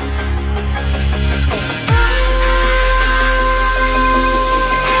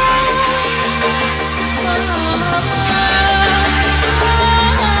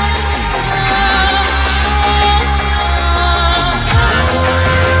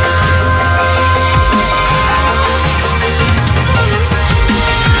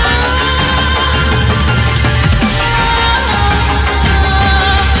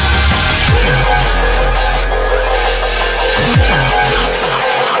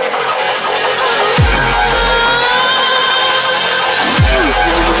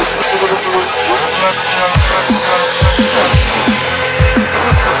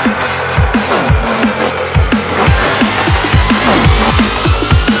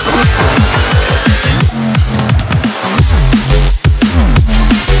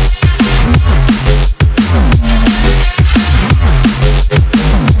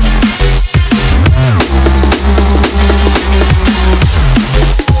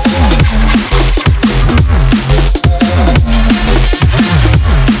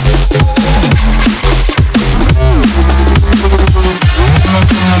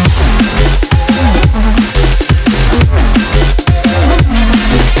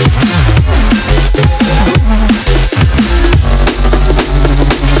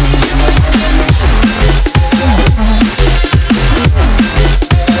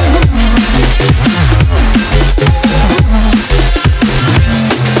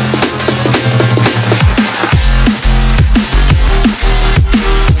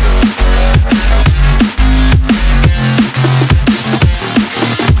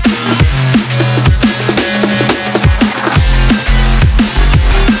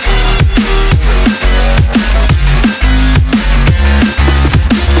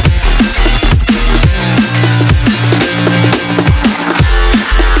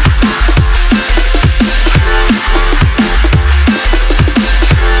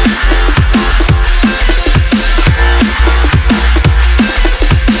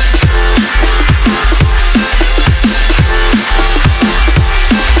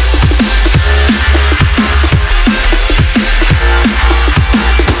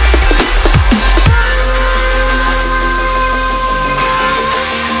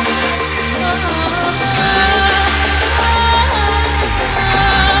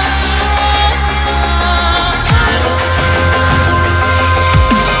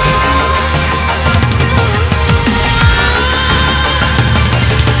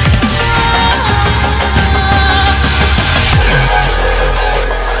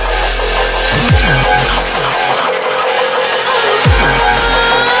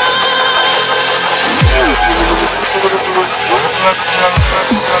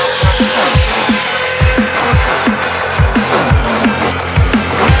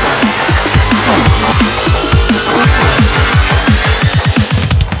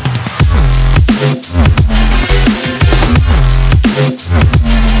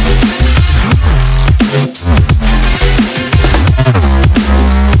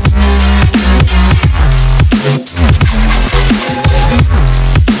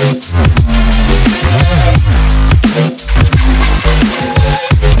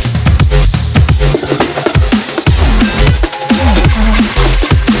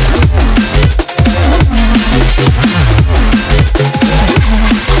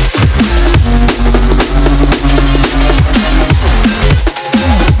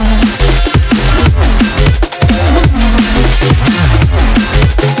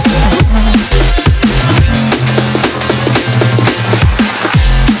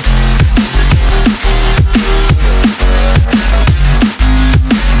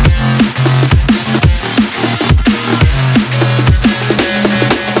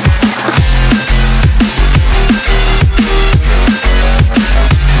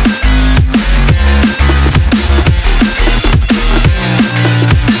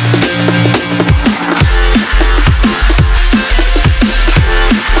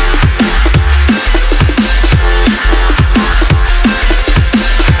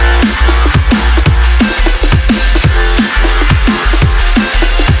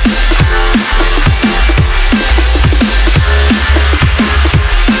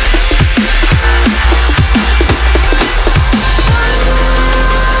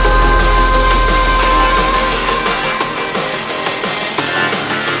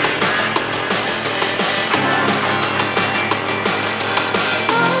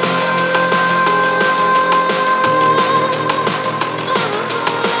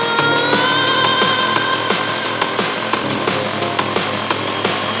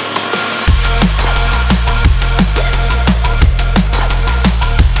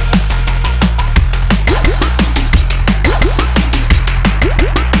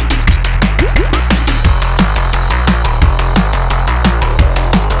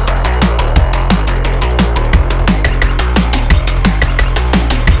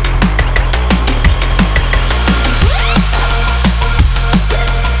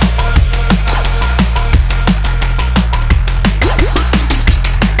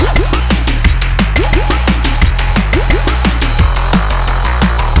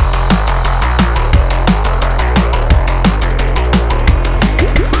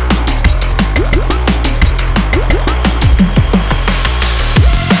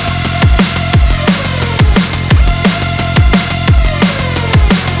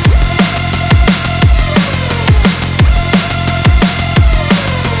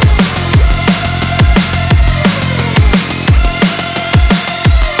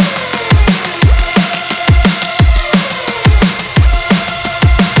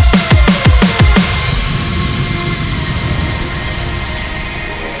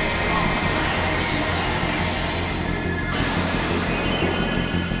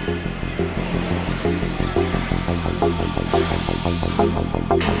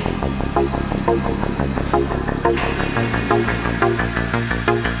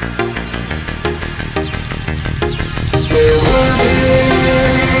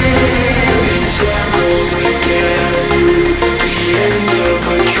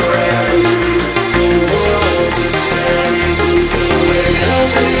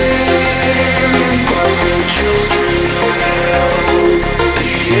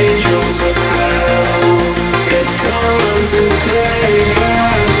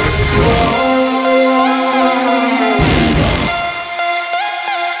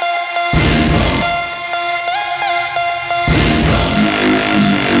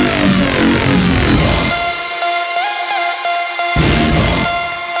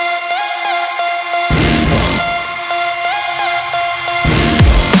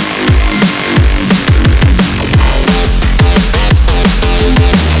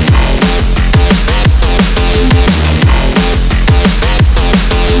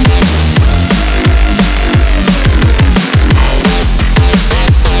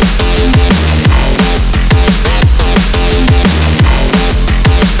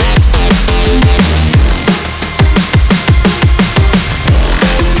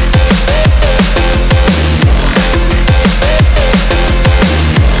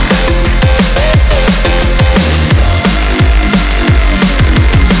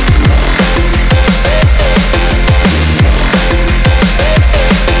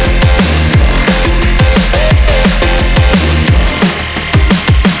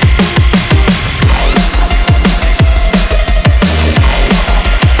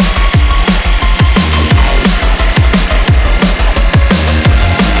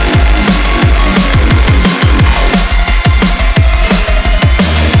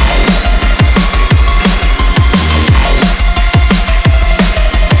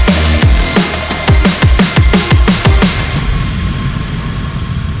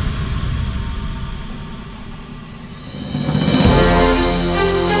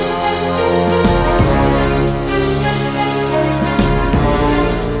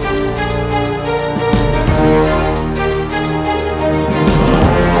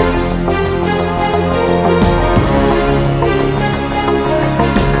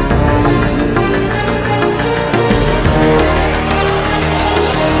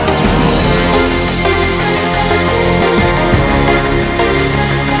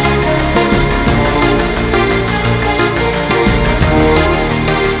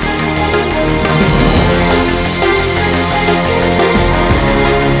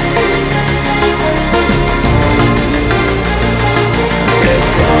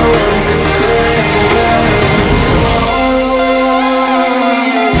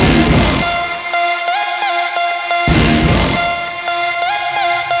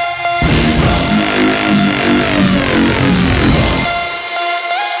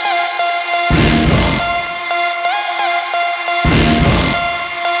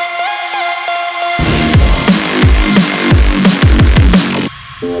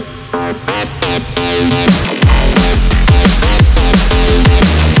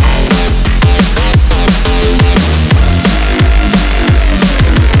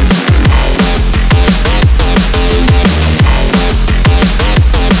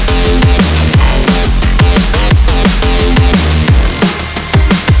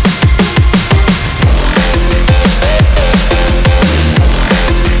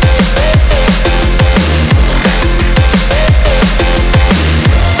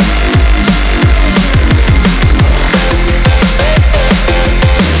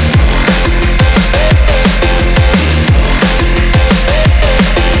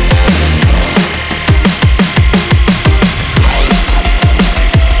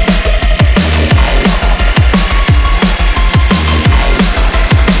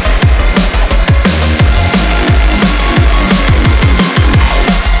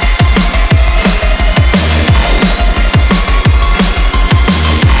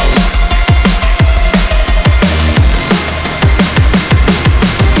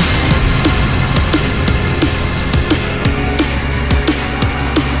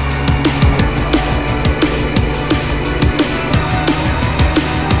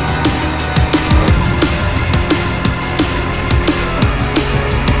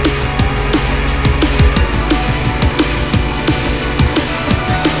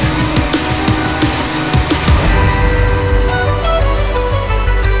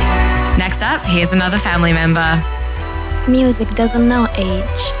 up, here's another family member. Music doesn't know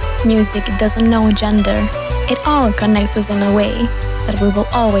age. Music doesn't know gender. It all connects us in a way that we will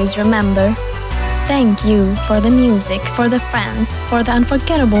always remember. Thank you for the music, for the friends, for the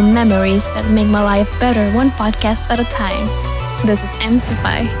unforgettable memories that make my life better one podcast at a time. This is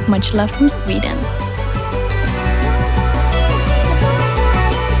MYZICA. Much love from Sweden.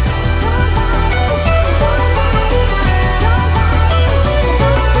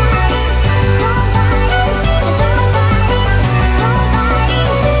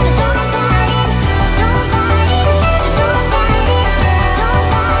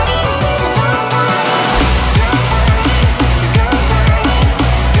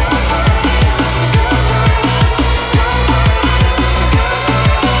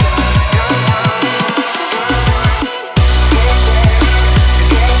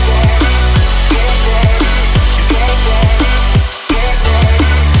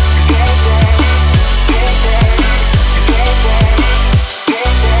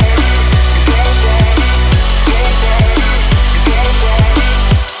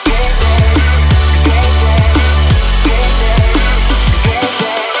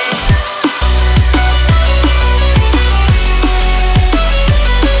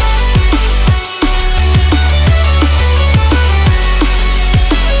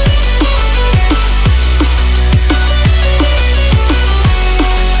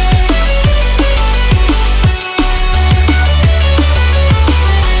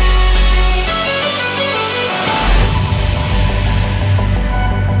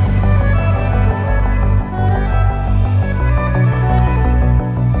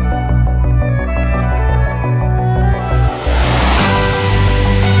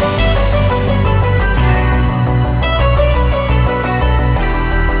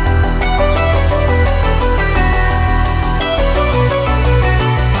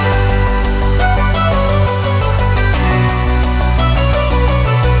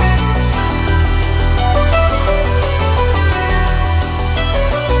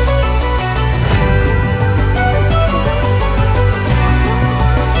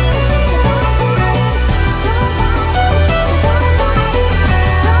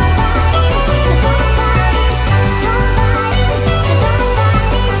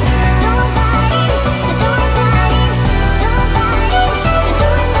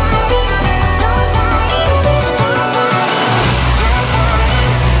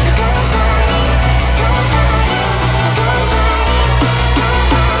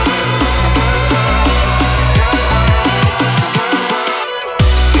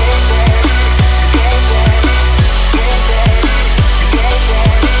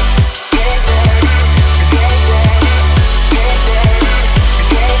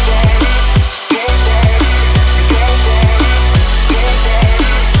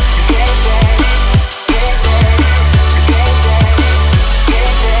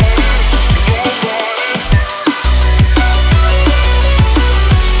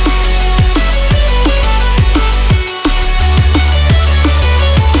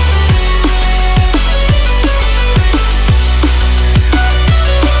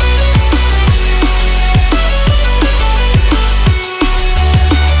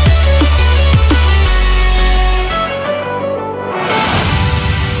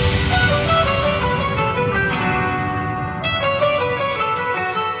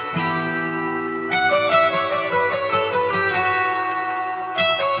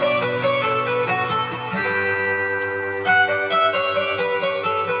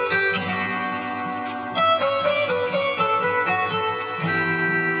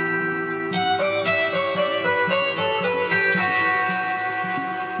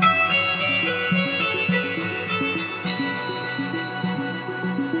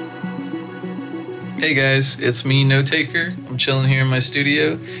 Hey guys, it's me, No Taker. I'm chilling here in my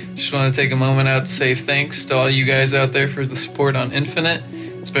studio. Just want to take a moment out to say thanks to all you guys out there for the support on Infinite.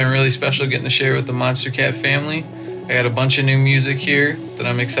 It's been really special getting to share with the Monstercat family. I got a bunch of new music here that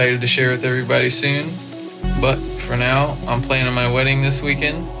I'm excited to share with everybody soon. But for now, I'm planning my wedding this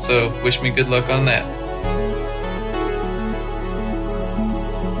weekend, so wish me good luck on that.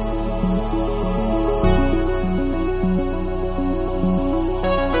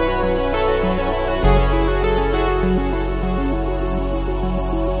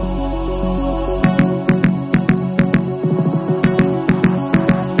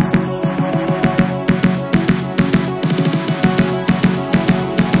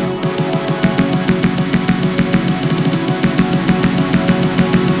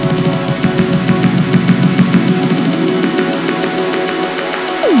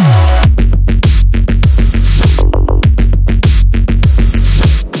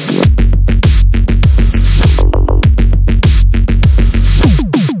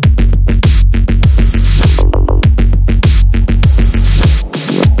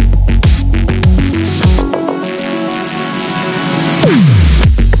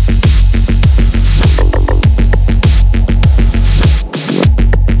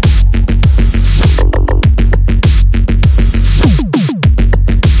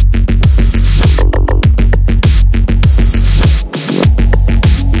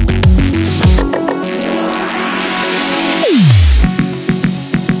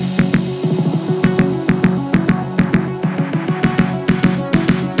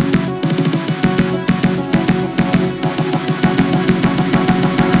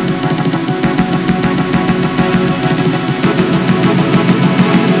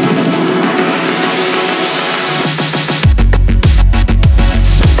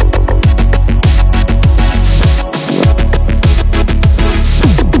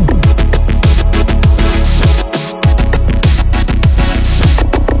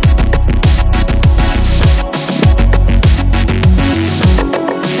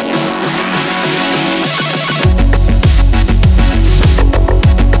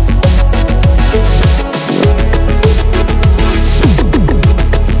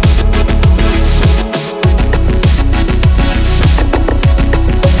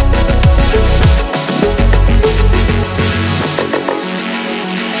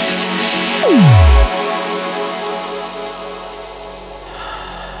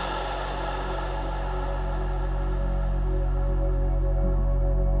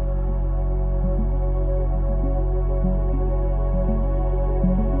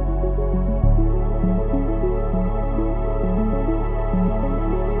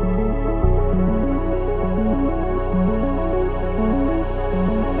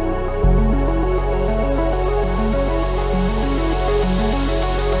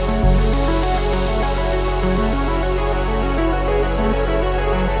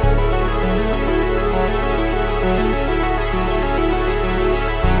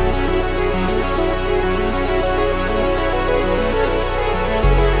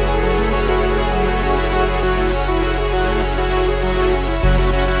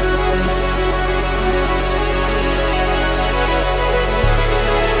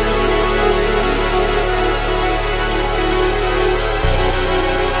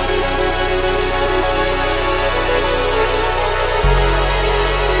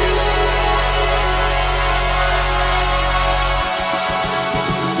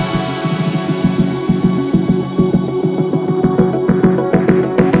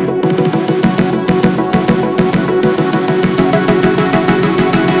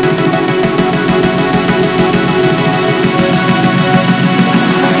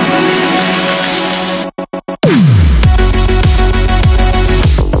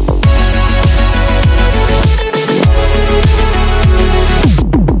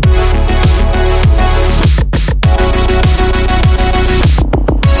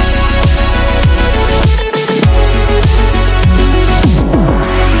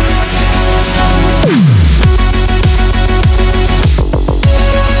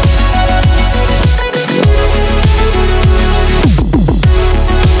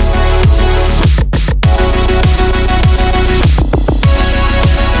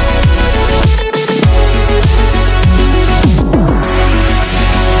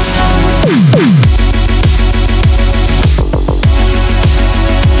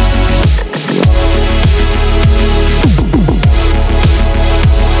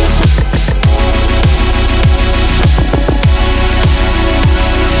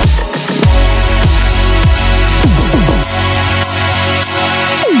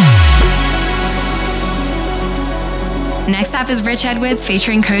 up is Rich Edwards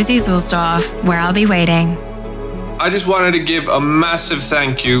featuring Cozy Zulsdorf, Where I'll Be Waiting. I just wanted to give a massive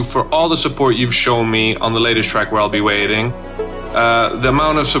thank you for all the support you've shown me on the latest track, Where I'll Be Waiting. The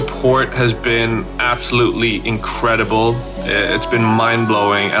amount of support has been absolutely incredible. It's been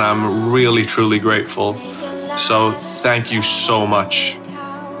mind-blowing, and I'm really, truly grateful. So thank you so much.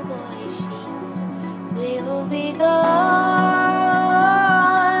 We will be gone.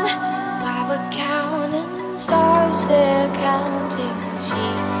 Power counting stars, they're counting sheep.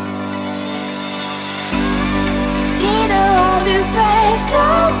 All the breath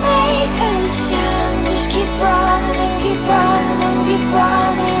don't make a sound. Just keep running and keep running and keep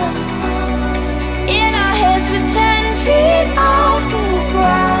running. In our heads we're 10 feet off the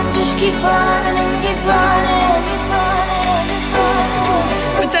ground. Just keep running and keep running.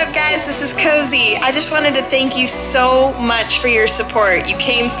 What's up, guys? This is Cozy. I just wanted to thank you so much for your support. You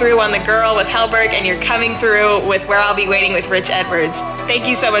came through on The Girl with Hellberg, and you're coming through with Where I'll Be Waiting with Rich Edwards. Thank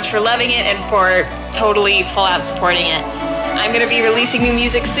you so much for loving it and for totally full out supporting it. I'm going to be releasing new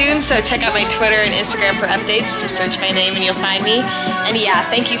music soon, so check out my Twitter and Instagram for updates. Just search my name and you'll find me. And yeah,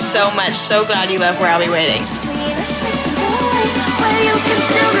 thank you so much. So glad you love Where I'll Be Waiting. Where you can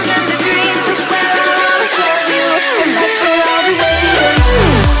still remember dreams. That's where I'll always love you. And that's where I'll be waiting.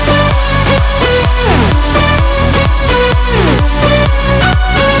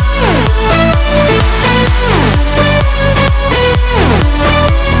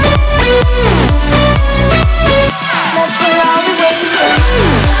 That's where I'll be waiting.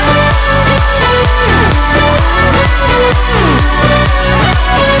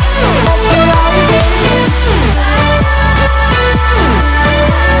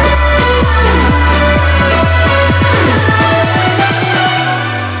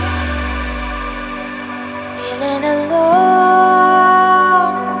 Feeling alone.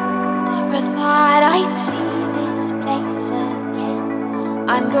 Never thought I'd see this place again.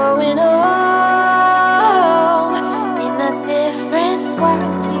 I'm growing old. In a different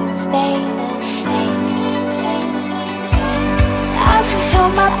world, you stay the same. I just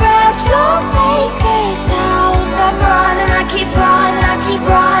hold my breath, don't make a sound. I'm running, I keep running, I keep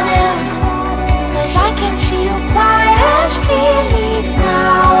running. 'Cause I can see you quite as clearly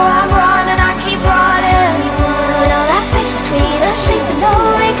now. I'm running, I keep running. But all that space between us, sleeping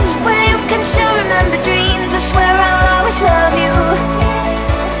awake, is where you can still remember dreams. I swear I'll always love you.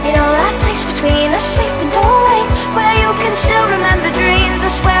 You know that place between us, sleeping awake, where you can still remember dreams. I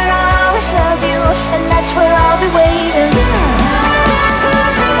swear I'll always love you, and that's where I'll be waiting.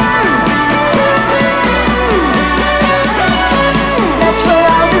 That's where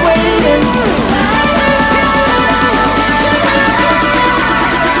I'll be waiting.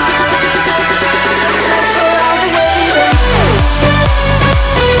 That's where I'll be waiting.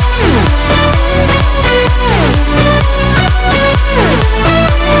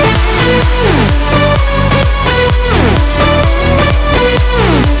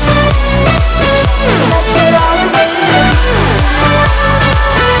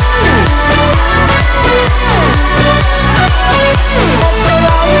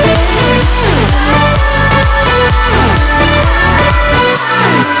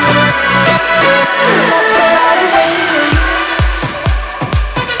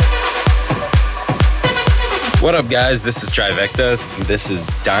 What up, guys? This is Trivecta. This is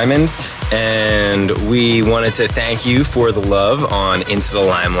Diamond. And we wanted to thank you for the love on Into the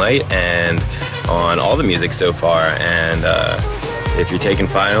Limelight and on all the music so far. And if you're taking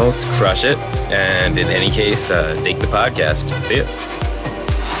finals, crush it. And in any case, dig the podcast. See ya.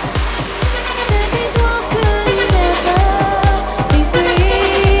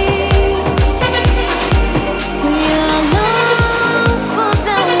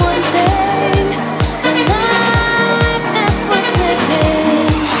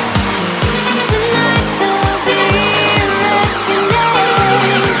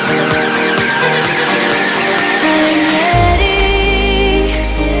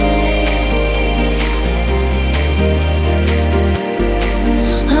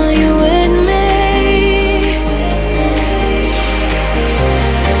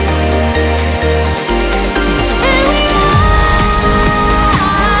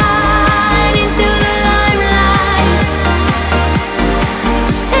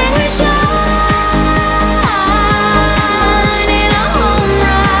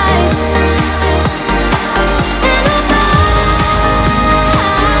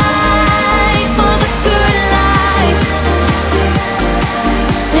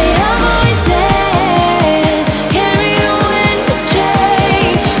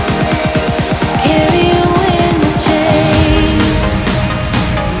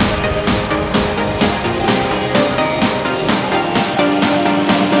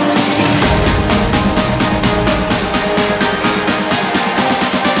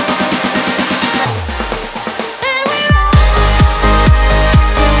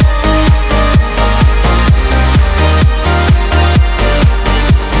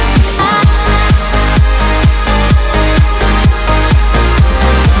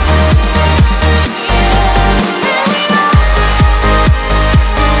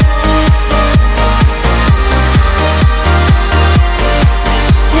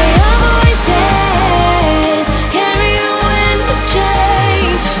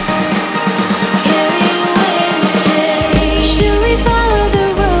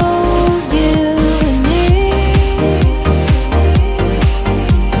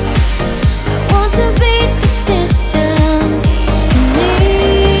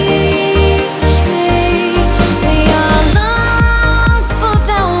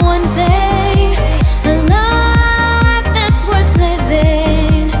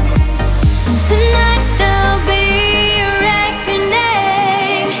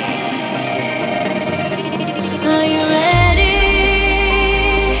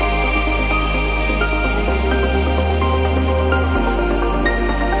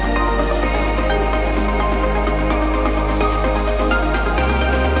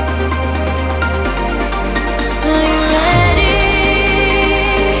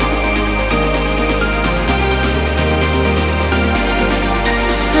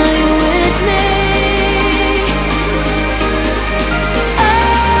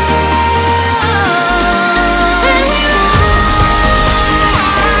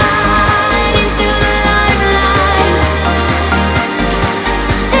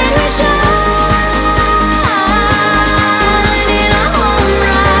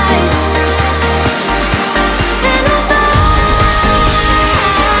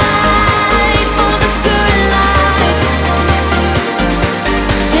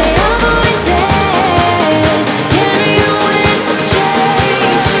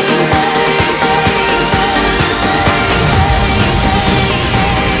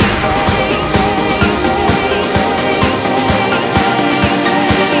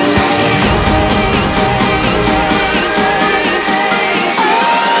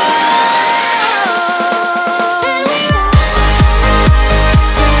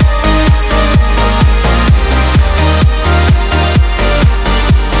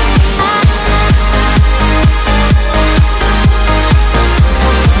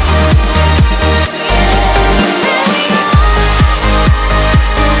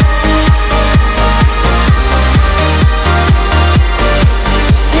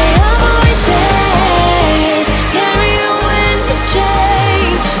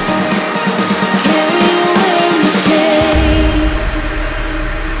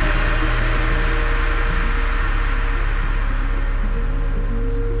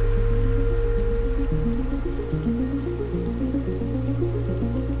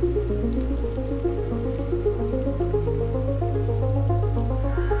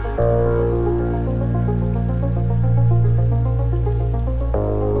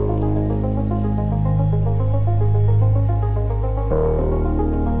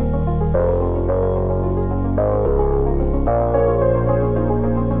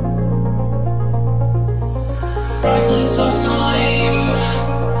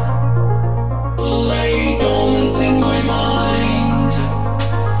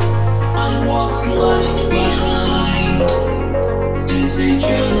 a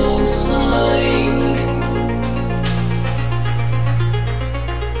genocide.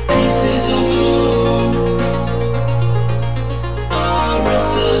 Pieces of hope are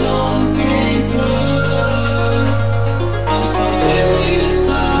written on paper of familiar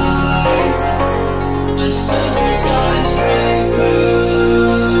sight, a certain skyscraper.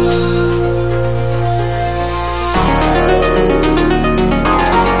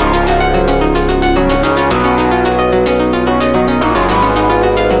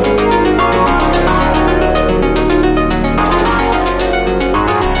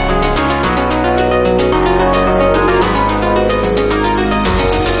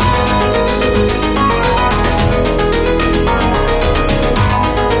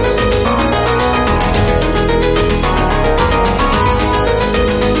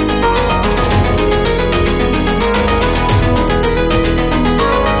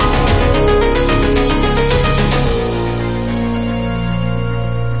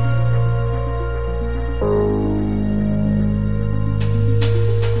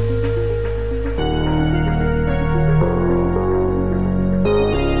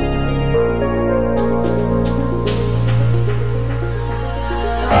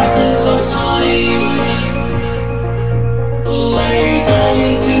 Fragments of time lay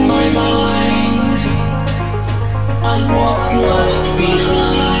dormant in my mind, and what's left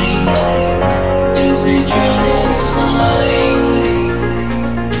behind is a genocide.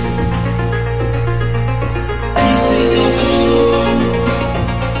 Pieces of hope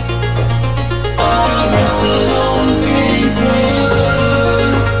are written on paper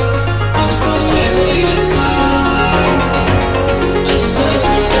of familiar sight, a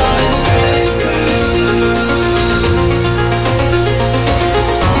certain skyscraper.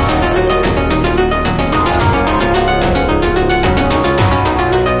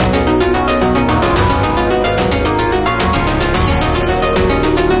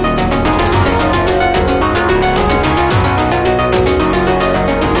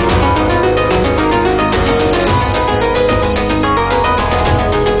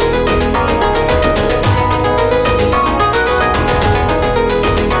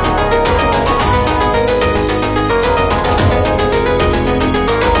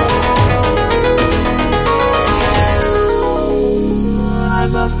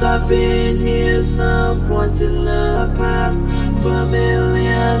 Must have been here some point in the past.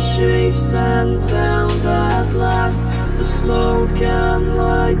 Familiar shapes and sounds at last. The smoke and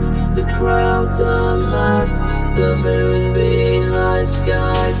lights, the crowds amassed, the moon behind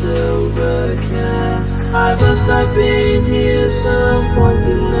skies overcast. I must have been here some point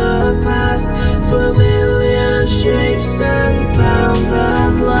in the past. Familiar shapes and sounds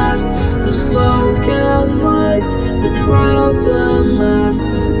at last. The smoke and lights, the crowds amassed,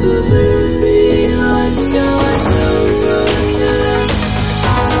 the moon behind skies overcast.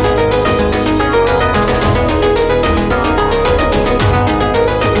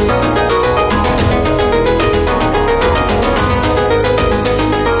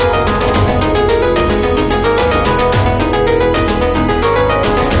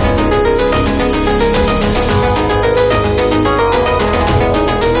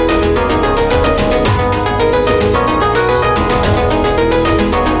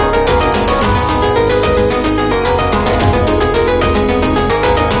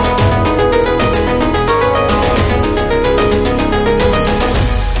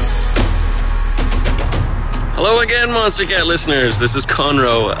 Monstercat listeners, this is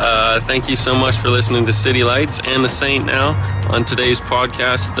Conro. Thank you so much for listening to City Lights and The Saint now on today's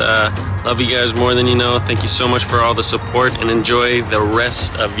podcast. Love you guys more than you know. Thank you so much for all the support and enjoy the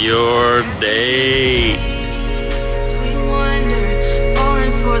rest of your day. We wander,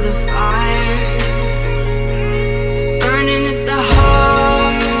 falling for the fire, burning at the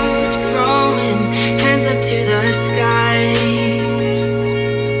heart, throwing hands up to the sky.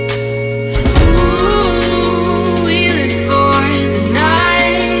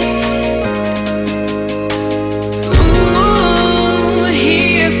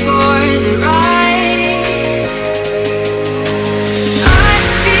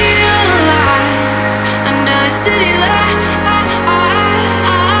 City light.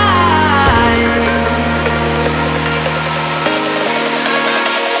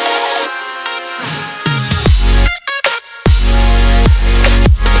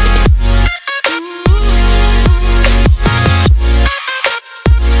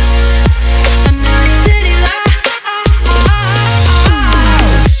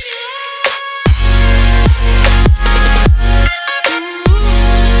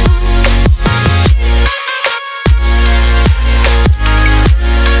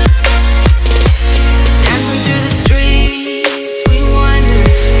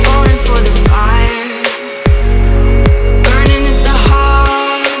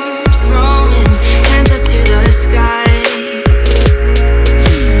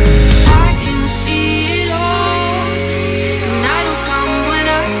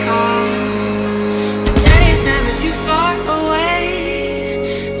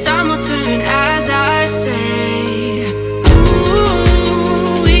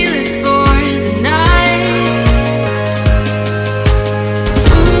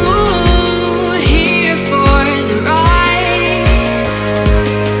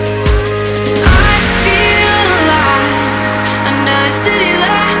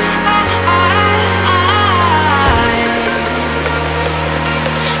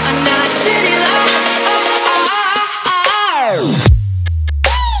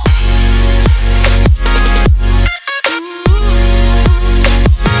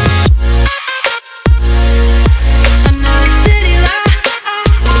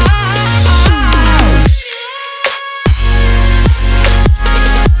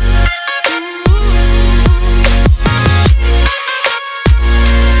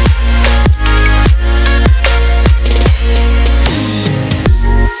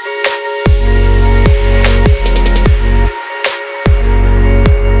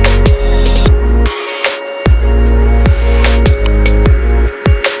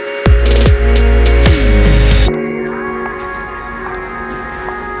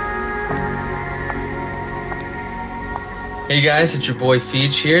 Hey guys, it's your boy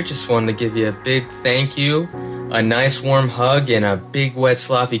Feech here. Just wanted to give you a big thank you, a nice warm hug, and a big wet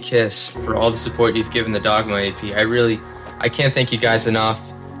sloppy kiss for all the support you've given the Dogma AP. I can't thank you guys enough.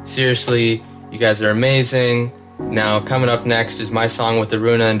 Seriously, you guys are amazing. Now, coming up next is my song with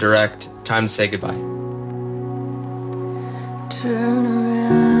Aruna and Direct, Time to Say Goodbye. Turn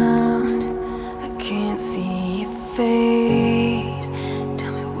around, I can't see your face.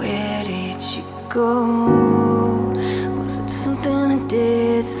 Tell me, where did you go? Was it something I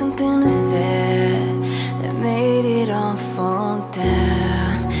did, something I said that made it all fall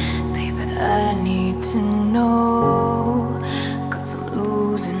down? Baby, I need to know, 'cause I'm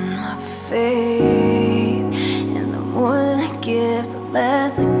losing my faith. And the more that I give, the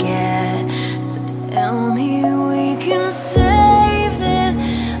less I get. So tell me we can save this.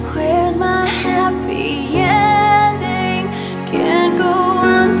 Where's my happy ending? Can't go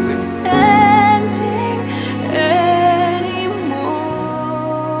on pretending anymore.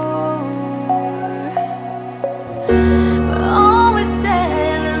 But always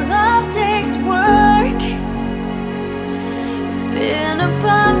said that love takes work. It's been a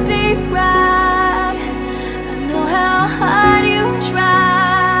bumpy ride. I know how hard you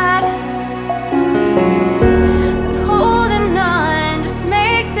tried, but holding on just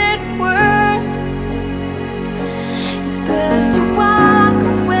makes it worse. It's best to walk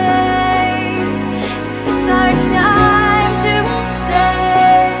away if it's our time to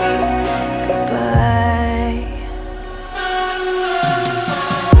say goodbye.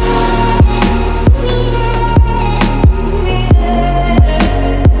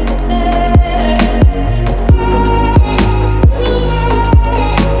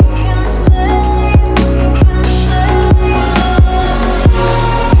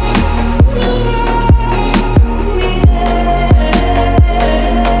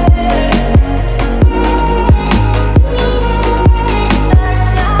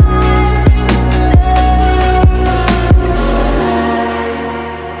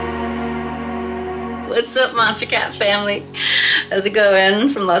 What's up, Monstercat family? How's it going?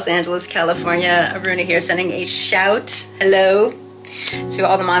 From Los Angeles, California. Aruna here, sending a shout hello to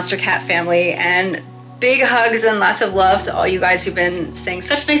all the Monstercat family, and big hugs and lots of love to all you guys who've been saying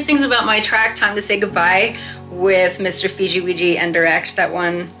such nice things about my track, Time to Say Goodbye, with Mr. Fiji Ouija and Direct. That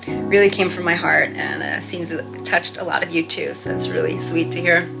one really came from my heart, and seems to have touched a lot of you too, so that's really sweet to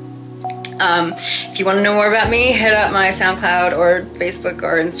hear. If you want to know more about me, hit up my SoundCloud or Facebook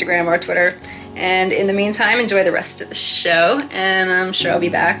or Instagram or Twitter. And in the meantime, enjoy the rest of the show, and I'm sure I'll be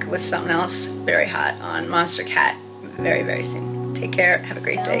back with something else very hot on Monstercat very, very soon. Take care. Have a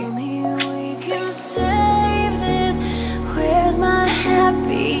great day. Save this. Where's my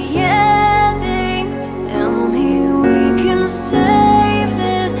happy ending? Tell me we can save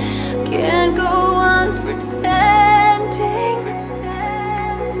this. Can't go on pretending.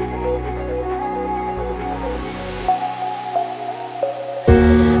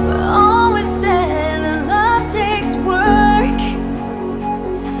 But always said that love takes work.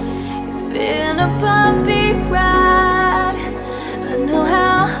 It's been a bumpy ride. I know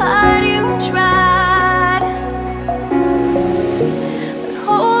how hard you tried, but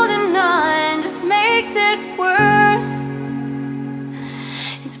holding on just makes it worse.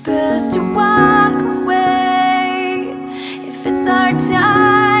 It's best to walk away if it's our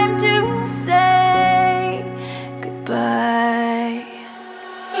time to say goodbye.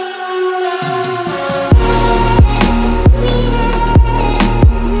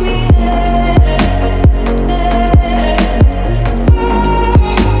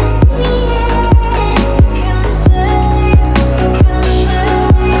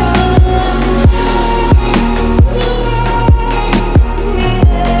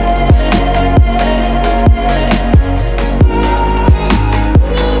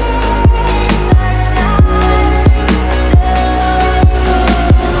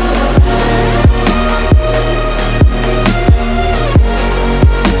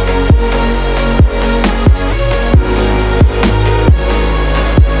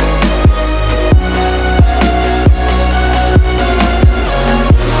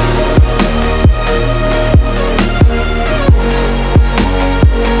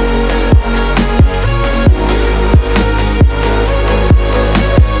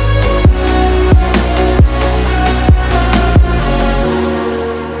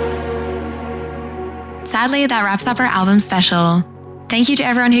 Sadly, that wraps up our album special. Thank you to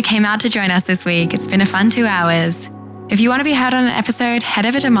everyone who came out to join us this week. It's been a fun 2 hours. If you want to be heard on an episode, head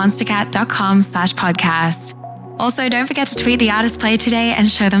over to monstercat.com/podcast. Also, don't forget to tweet the artist played today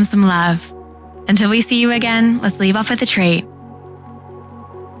and show them some love. Until we see you again, let's leave off with a treat.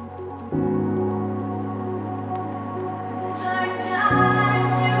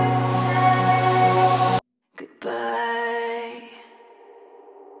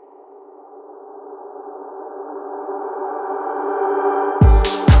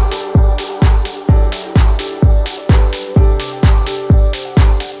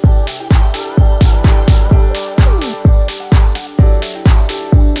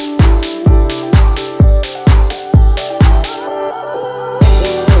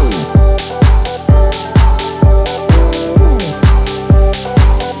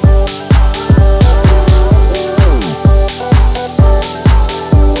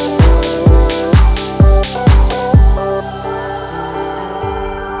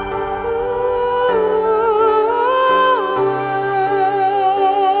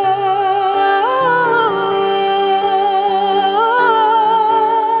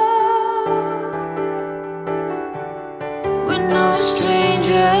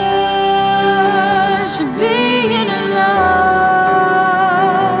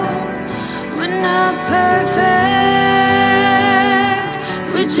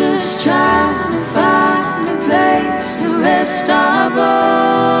 We're just trying to find a place to rest our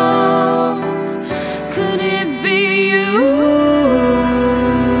bones. Could it be you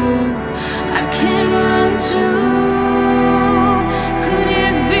I can run to? Could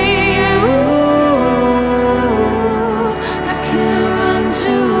it be you I can run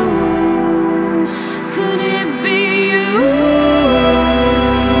to? Could it be you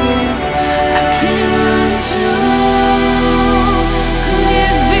I can run to? Could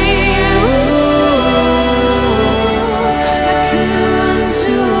it be you I can run to?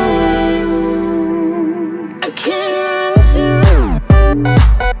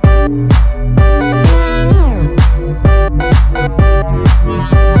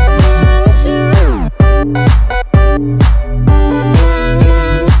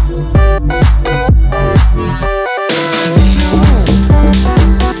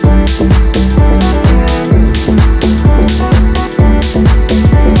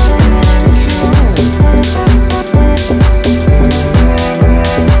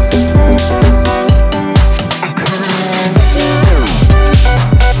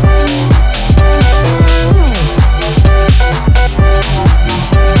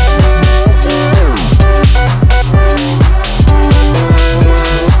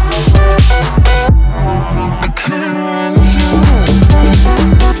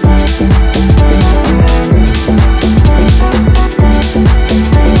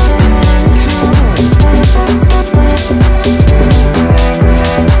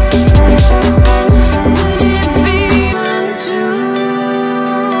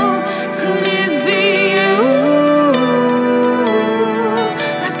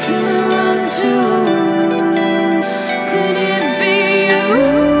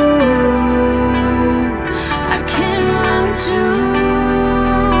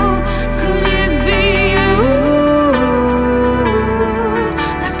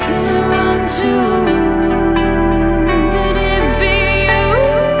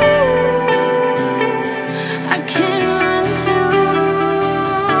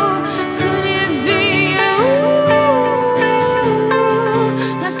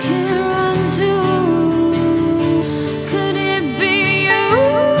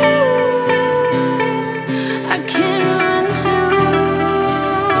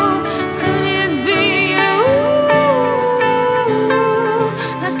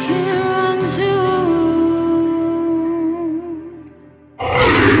 can run to.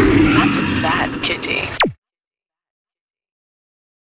 That's a bad kitty.